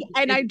great.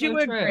 I do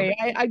agree.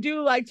 I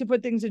do like to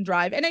put things in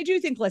drive. And I do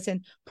think,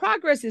 listen,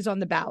 progress is on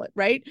the ballot,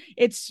 right?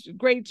 It's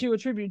great to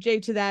attribute Jay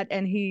to that,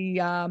 and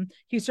he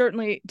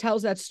certainly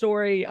tells that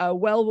story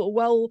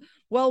well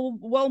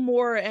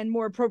more and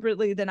more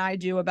appropriately than I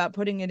do about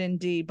putting it in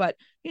D. But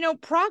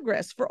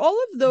progress for all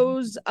of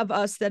those of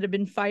us that have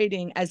been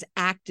fighting as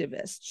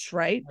activists,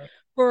 right?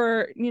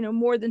 For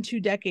more than 2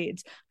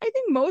 decades. I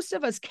think most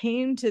of us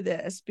came to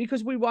this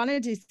because we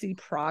wanted to see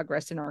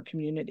progress in our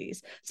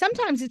communities.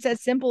 Sometimes it's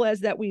as simple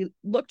as that we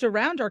looked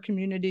around our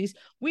communities,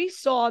 we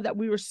saw that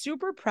we were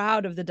super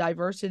proud of the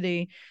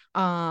diversity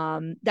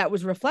that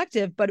was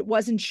reflective, but it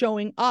wasn't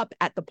showing up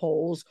at the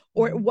polls,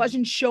 or it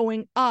wasn't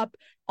showing up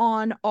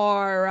on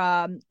our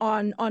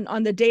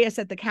on the dais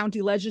at the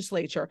county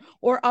legislature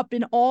or up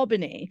in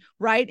Albany,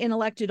 right, in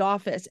elected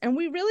office. And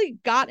we really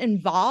got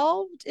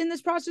involved in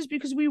this process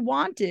because we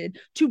wanted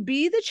to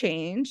be the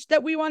change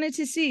that we wanted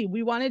to see.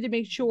 We wanted to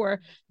make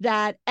sure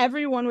that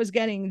everyone was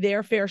getting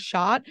their fair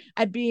shot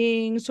at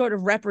being sort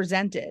of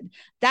represented.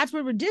 That's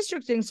what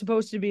redistricting is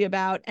supposed to be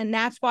about. And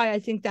that's why I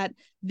think that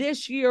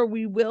this year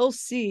we will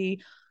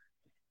see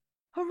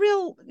a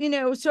real,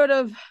 sort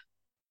of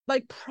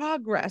like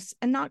progress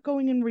and not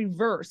going in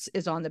reverse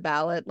is on the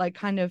ballot, like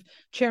kind of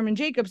Chairman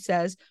Jacobs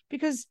says,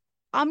 because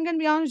I'm going to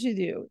be honest with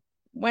you.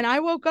 When I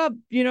woke up,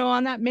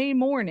 on that May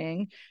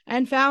morning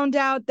and found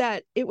out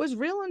that it was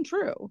real and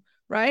true,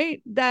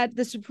 right? That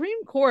the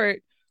Supreme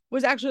Court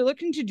was actually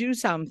looking to do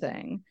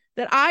something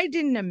that I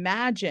didn't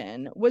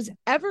imagine was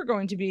ever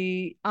going to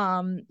be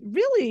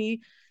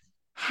really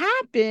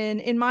happen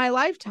in my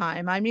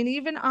lifetime. I mean,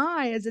 even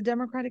I, as a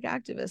Democratic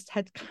activist,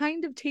 had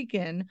kind of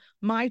taken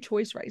my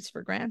choice rights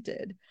for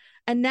granted.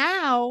 And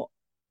now,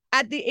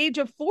 at the age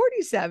of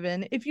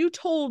 47, if you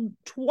told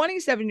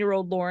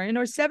 27-year-old Lauren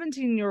or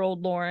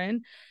 17-year-old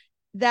Lauren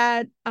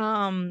that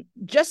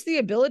just the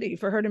ability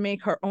for her to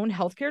make her own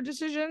healthcare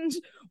decisions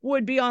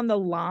would be on the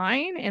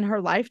line in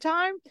her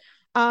lifetime,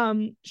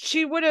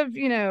 she would have,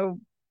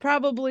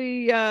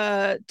 probably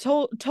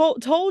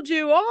told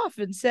you off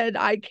and said,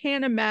 I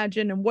can't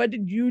imagine, and what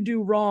did you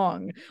do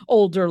wrong,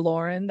 older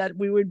Lauren, that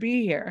we would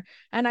be here.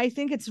 And I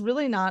think it's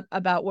really not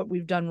about what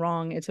we've done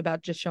wrong. It's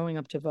about just showing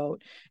up to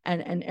vote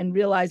and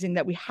realizing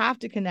that we have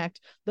to connect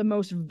the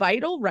most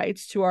vital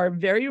rights to our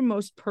very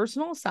most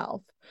personal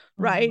self,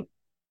 right?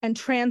 And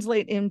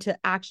translate into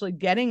actually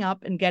getting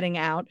up and getting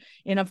out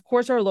in, of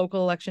course, our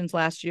local elections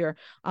last year.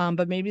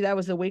 But maybe that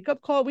was the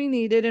wake-up call we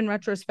needed in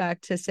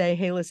retrospect to say,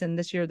 hey, listen,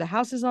 this year the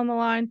House is on the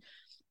line.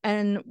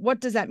 And what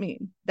does that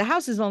mean? The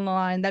House is on the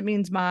line. That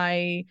means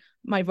my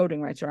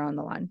voting rights are on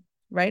the line,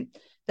 right?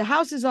 The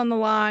House is on the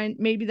line.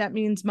 Maybe that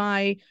means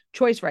my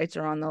choice rights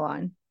are on the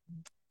line.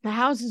 The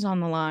House is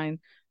on the line.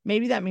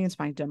 Maybe that means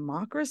my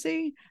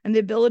democracy and the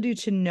ability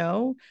to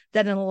know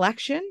that an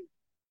election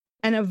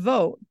and a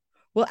vote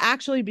will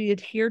actually be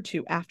adhered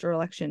to after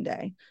Election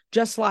Day,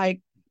 just like,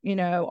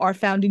 our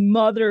founding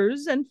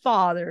mothers and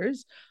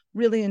fathers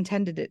really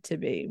intended it to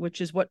be,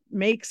 which is what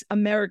makes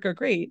America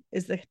great,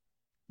 is the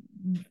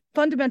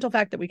fundamental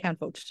fact that we can't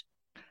vote.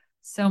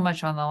 So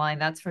much on the line,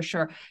 that's for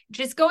sure.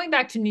 Just going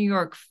back to New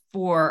York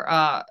for,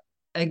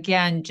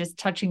 again, just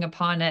touching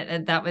upon it,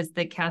 and that was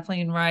the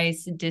Kathleen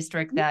Rice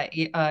district that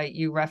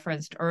you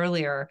referenced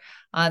earlier.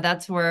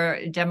 That's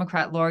where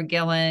Democrat Laura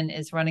Gillen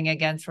is running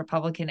against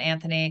Republican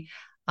Anthony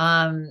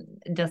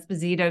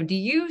D'Esposito. Do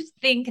you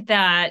think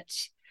that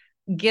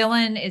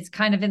Gillen is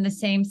kind of in the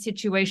same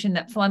situation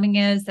that Fleming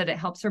is, that it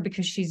helps her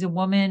because she's a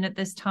woman at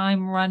this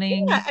time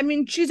running? Yeah, I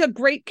mean, she's a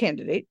great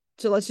candidate.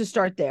 So let's just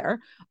start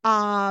there.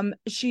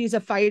 She's a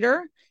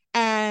fighter,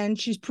 and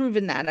she's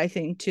proven that, I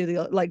think, to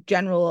the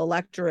general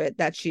electorate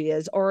that she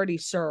has already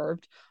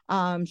served.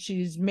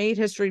 She's made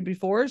history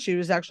before. She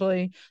was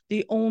actually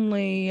the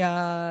only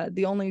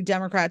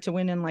Democrat to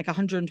win in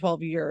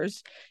 112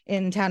 years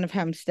in the town of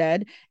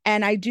Hempstead.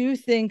 And I do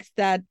think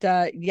that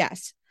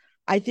yes,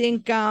 I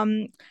think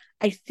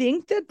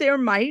that there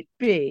might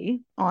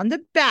be on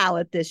the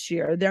ballot this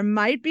year, there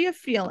might be a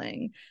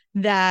feeling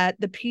that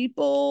the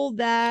people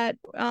that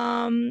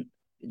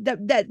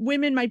that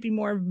women might be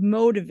more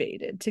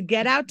motivated to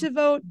get out to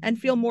vote and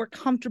feel more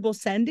comfortable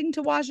sending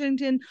to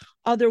Washington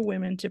other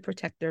women to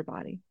protect their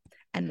body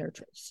and their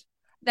choice.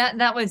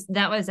 That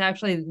was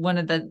actually one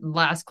of the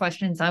last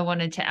questions I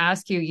wanted to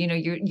ask you.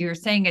 You're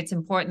saying it's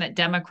important that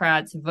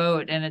Democrats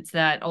vote, and it's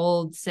that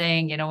old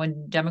saying,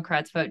 when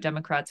Democrats vote,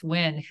 Democrats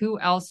win. Who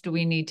else do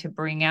we need to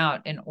bring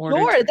out in order?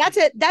 Sure,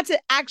 that's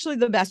actually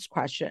the best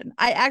question.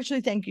 I actually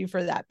thank you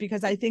for that,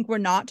 because I think we're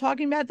not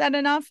talking about that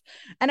enough,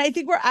 and I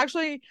think we're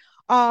actually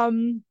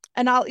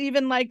and I'll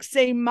even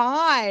say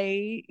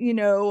my,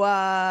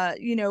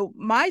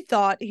 my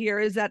thought here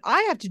is that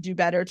I have to do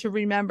better to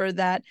remember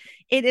that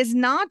it is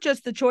not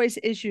just the choice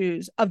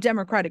issues of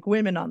Democratic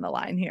women on the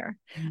line here.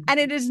 Mm-hmm. And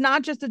it is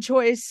not just the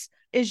choice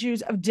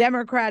issues of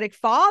Democratic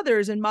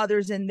fathers and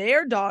mothers and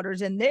their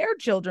daughters and their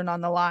children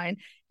on the line.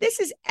 This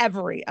is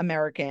every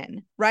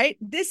American, right?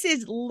 This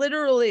is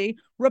literally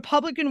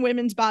Republican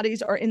women's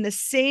bodies are in the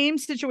same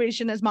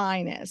situation as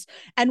mine is.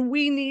 And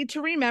we need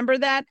to remember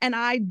that. And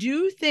I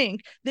do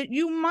think that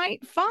you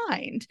might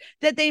find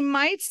that they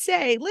might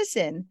say,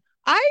 listen,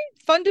 I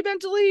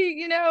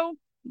fundamentally,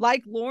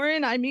 like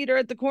Lauren, I meet her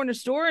at the corner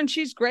store and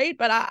she's great,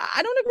 but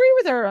I don't agree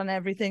with her on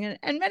everything.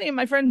 And many of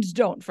my friends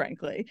don't,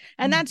 frankly.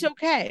 And that's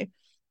okay.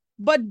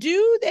 But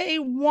do they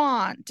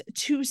want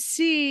to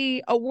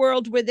see a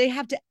world where they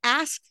have to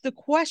ask the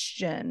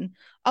question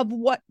of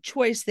what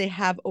choice they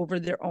have over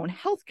their own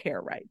healthcare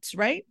rights,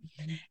 right?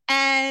 Mm-hmm.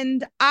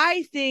 And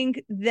I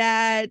think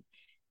that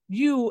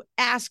you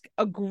ask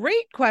a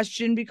great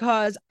question,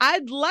 because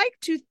I'd like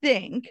to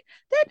think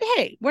that,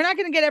 hey, we're not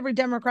going to get every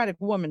Democratic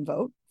woman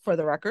vote. For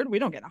the record, we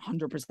don't get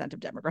 100% of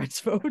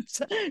Democrats'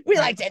 votes. We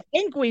like to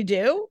think we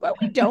do, but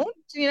we don't.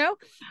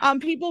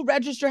 People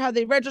register how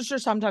they register.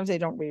 Sometimes they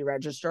don't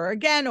re-register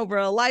again over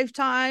a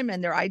lifetime,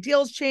 and their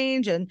ideals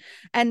change, and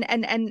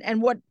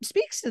what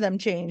speaks to them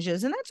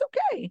changes, and that's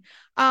okay.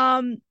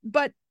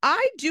 But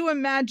I do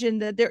imagine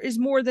that there is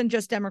more than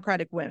just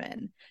Democratic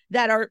women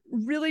that are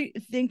really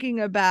thinking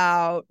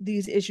about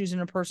these issues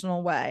in a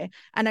personal way.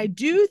 And I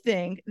do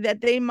think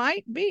that they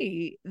might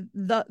be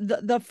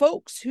the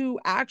folks who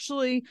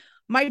actually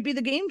might be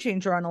the game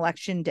changer on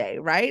Election Day,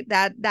 right?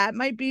 That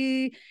might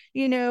be,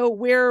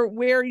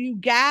 where you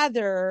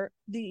gather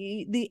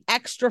the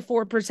extra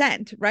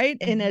 4%, right?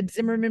 In a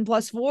Zimmerman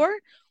plus 4.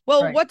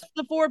 Well, right. What's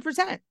the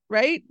 4%,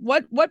 right?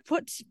 What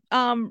puts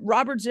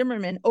Robert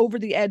Zimmerman over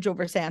the edge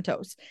over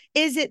Santos?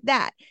 Is it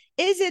that?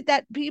 Is it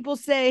that people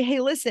say,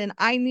 hey, listen,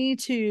 I need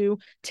to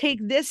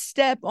take this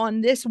step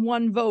on this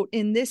one vote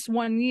in this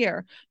one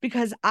year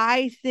because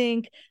I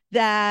think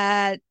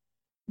that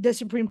the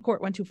Supreme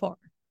Court went too far.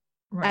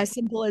 Right. As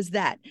simple as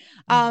that.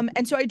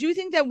 And so I do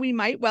think that we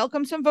might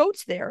welcome some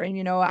votes there. And,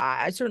 you know,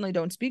 I certainly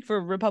don't speak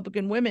for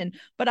Republican women,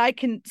 but I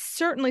can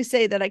certainly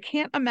say that I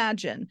can't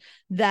imagine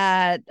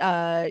that,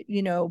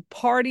 you know,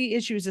 party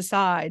issues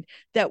aside,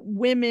 that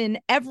women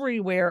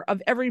everywhere of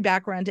every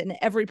background and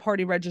every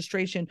party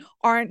registration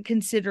aren't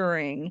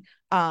considering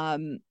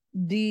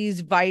these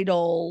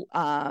vital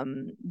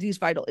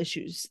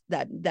issues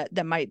that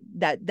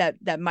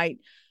might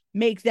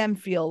make them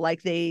feel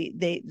like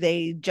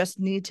they just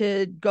need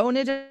to go in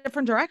a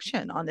different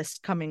direction on this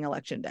coming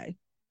election day.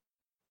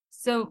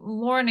 So,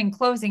 Lauren, in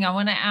closing, I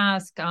want to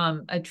ask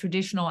a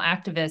traditional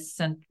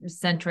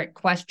activist-centric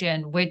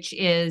question, which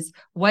is,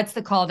 what's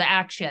the call to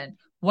action?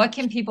 What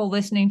can people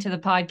listening to the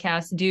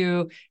podcast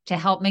do to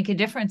help make a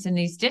difference in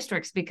these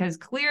districts? Because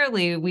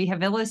clearly we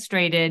have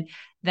illustrated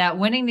that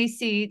winning these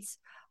seats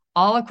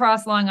all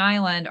across Long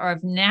Island are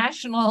of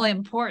national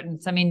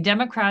importance. I mean,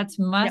 Democrats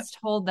must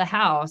hold the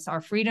House.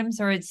 Our freedoms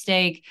are at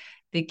stake.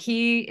 The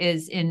key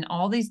is in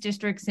all these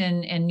districts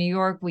in New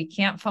York. We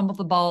can't fumble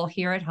the ball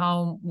here at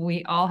home.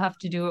 We all have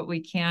to do what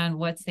we can.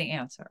 What's the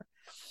answer?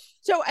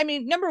 So, I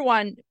mean, number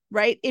one,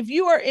 right, if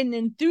you are an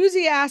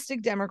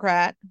enthusiastic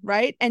Democrat,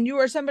 right, and you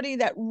are somebody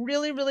that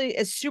really, really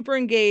is super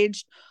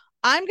engaged,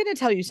 I'm going to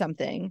tell you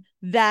something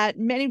that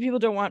many people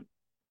don't want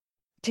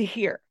to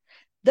hear.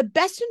 The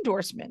best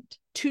endorsement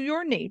to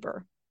your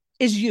neighbor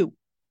is you.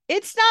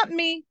 It's not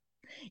me.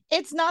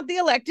 It's not the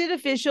elected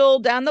official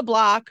down the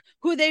block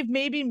who they've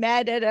maybe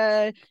met at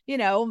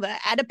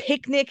a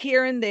picnic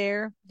here and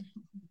there.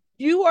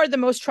 You are the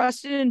most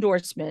trusted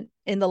endorsement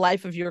in the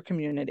life of your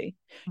community.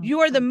 You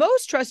are the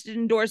most trusted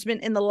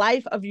endorsement in the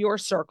life of your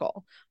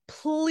circle.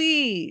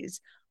 Please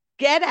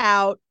get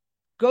out,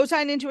 go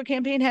sign into a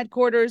campaign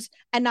headquarters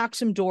and knock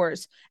some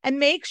doors, and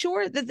make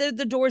sure that they're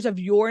the doors of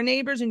your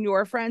neighbors and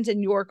your friends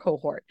and your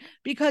cohort.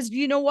 Because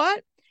you know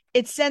what?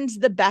 It sends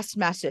the best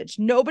message.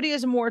 Nobody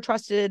is a more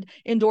trusted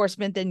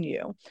endorsement than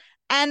you.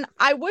 And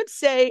I would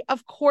say,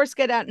 of course,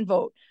 get out and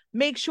vote.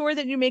 Make sure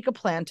that you make a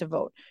plan to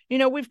vote.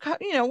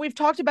 We've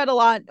talked about a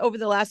lot over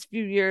the last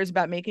few years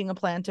about making a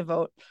plan to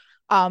vote.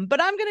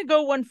 But I'm going to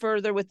go one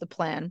further with the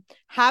plan.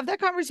 Have that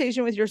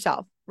conversation with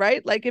yourself,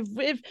 right? Like if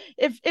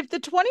the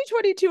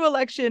 2022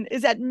 election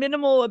is at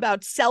minimal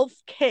about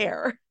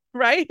self-care,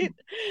 right?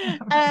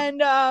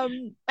 and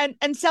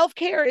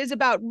self-care is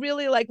about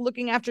really like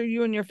looking after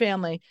you and your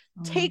family.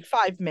 Take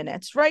 5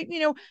 minutes, right? You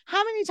know,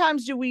 how many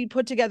times do we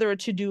put together a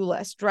to-do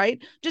list, right?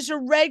 Just a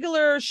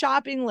regular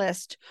shopping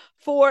list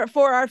for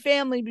our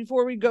family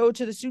before we go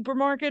to the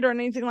supermarket or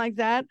anything like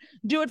that.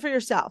 Do it for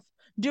yourself.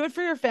 Do it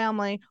for your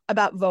family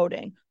about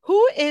voting.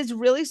 Who is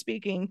really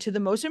speaking to the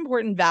most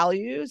important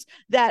values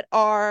that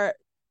are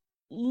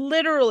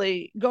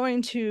literally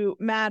going to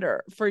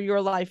matter for your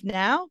life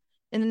now,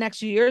 in the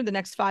next year, the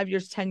next 5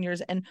 years, 10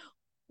 years, and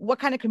what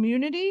kind of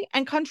community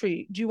and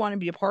country do you want to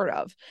be a part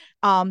of?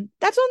 That's on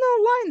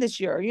the line this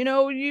year. You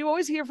know, you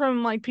always hear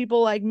from like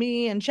people like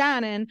me and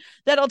Shannon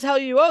that'll tell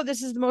you, oh,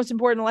 this is the most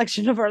important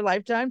election of our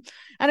lifetime.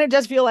 And it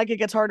does feel like it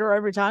gets harder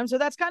every time. So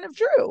that's kind of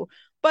true.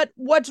 But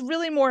what's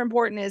really more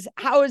important is,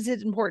 how is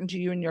it important to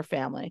you and your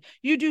family?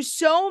 You do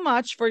so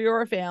much for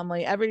your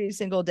family every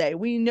single day.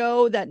 We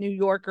know that New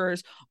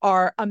Yorkers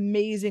are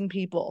amazing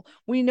people.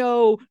 We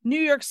know New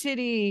York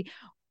City,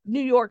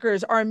 New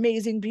Yorkers are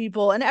amazing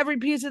people, and every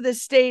piece of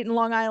this state and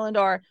Long Island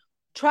are.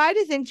 Try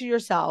to think to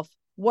yourself,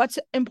 what's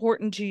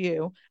important to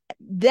you,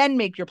 then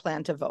make your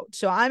plan to vote.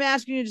 So I'm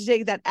asking you to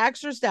take that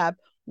extra step.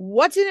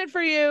 What's in it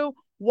for you?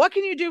 What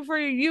can you do for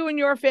you and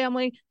your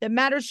family that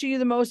matters to you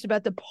the most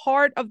about the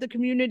part of the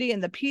community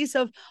and the piece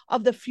of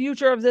the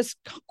future of this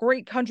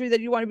great country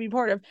that you want to be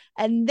part of?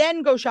 And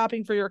then go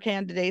shopping for your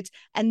candidates,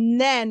 and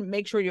then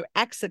make sure you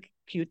execute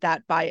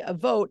that by a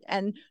vote.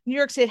 And New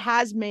York State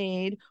has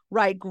made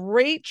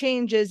great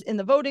changes in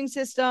the voting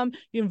system.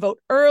 You can vote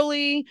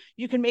early.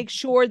 You can make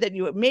sure that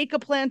you make a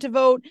plan to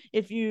vote.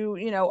 If you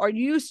are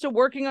used to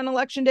working on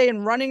election day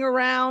and running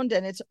around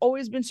and it's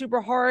always been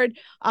super hard,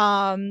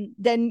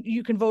 then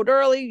you can vote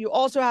early. You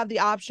also have the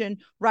option,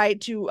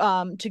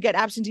 to get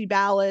absentee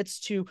ballots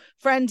to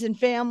friends and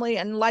family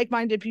and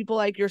like-minded people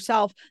like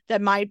yourself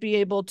that might be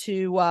able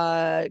to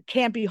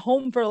can't be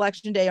home for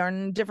election day or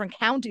in a different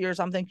county or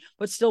something,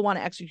 but still want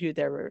to execute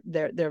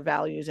their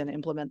values and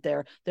implement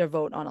their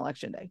vote on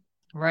election day.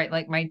 Right,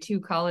 like my 2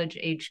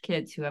 college-age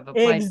kids who have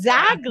applied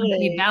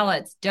exactly for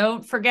ballots.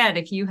 Don't forget,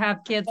 if you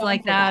have kids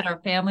that or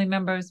family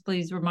members,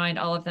 please remind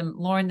all of them.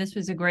 Lauren, this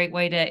was a great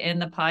way to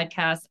end the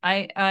podcast.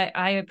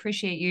 I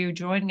appreciate you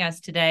joining us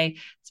today.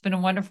 It's been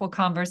a wonderful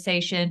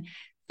conversation.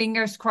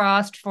 Fingers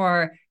crossed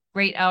for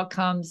great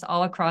outcomes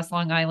all across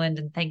Long Island,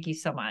 and thank you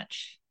so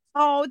much.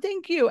 Oh,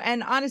 thank you.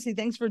 And honestly,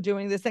 thanks for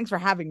doing this. Thanks for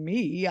having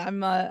me.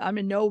 I'm a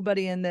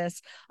nobody in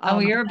this.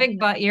 You're a big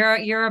butt.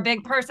 You're a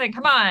big person.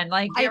 Come on.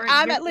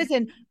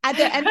 Listen, at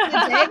the end of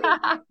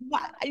the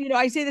day,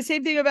 I say the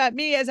same thing about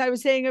me as I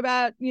was saying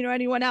about,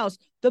 anyone else.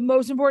 The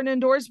most important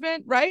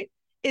endorsement, right,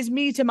 is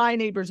me to my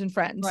neighbors and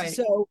friends. Right.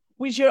 So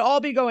we should all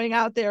be going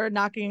out there and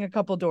knocking a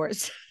couple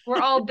doors. We're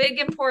all big,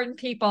 important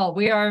people.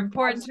 We are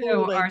important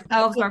Absolutely. to ourselves,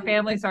 Absolutely. our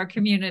families, our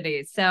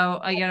communities.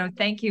 So,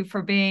 thank you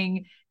for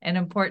being an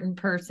important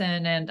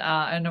person and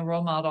a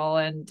role model.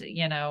 And,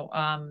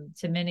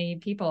 to many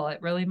people, it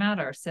really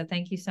matters. So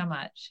thank you so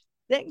much.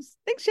 Thanks,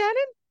 Shannon.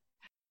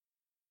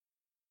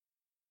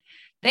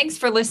 Thanks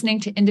for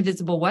listening to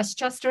Indivisible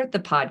Westchester, the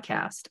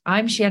podcast.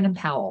 I'm Shannon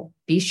Powell.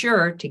 Be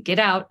sure to get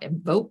out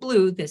and vote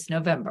blue this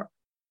November.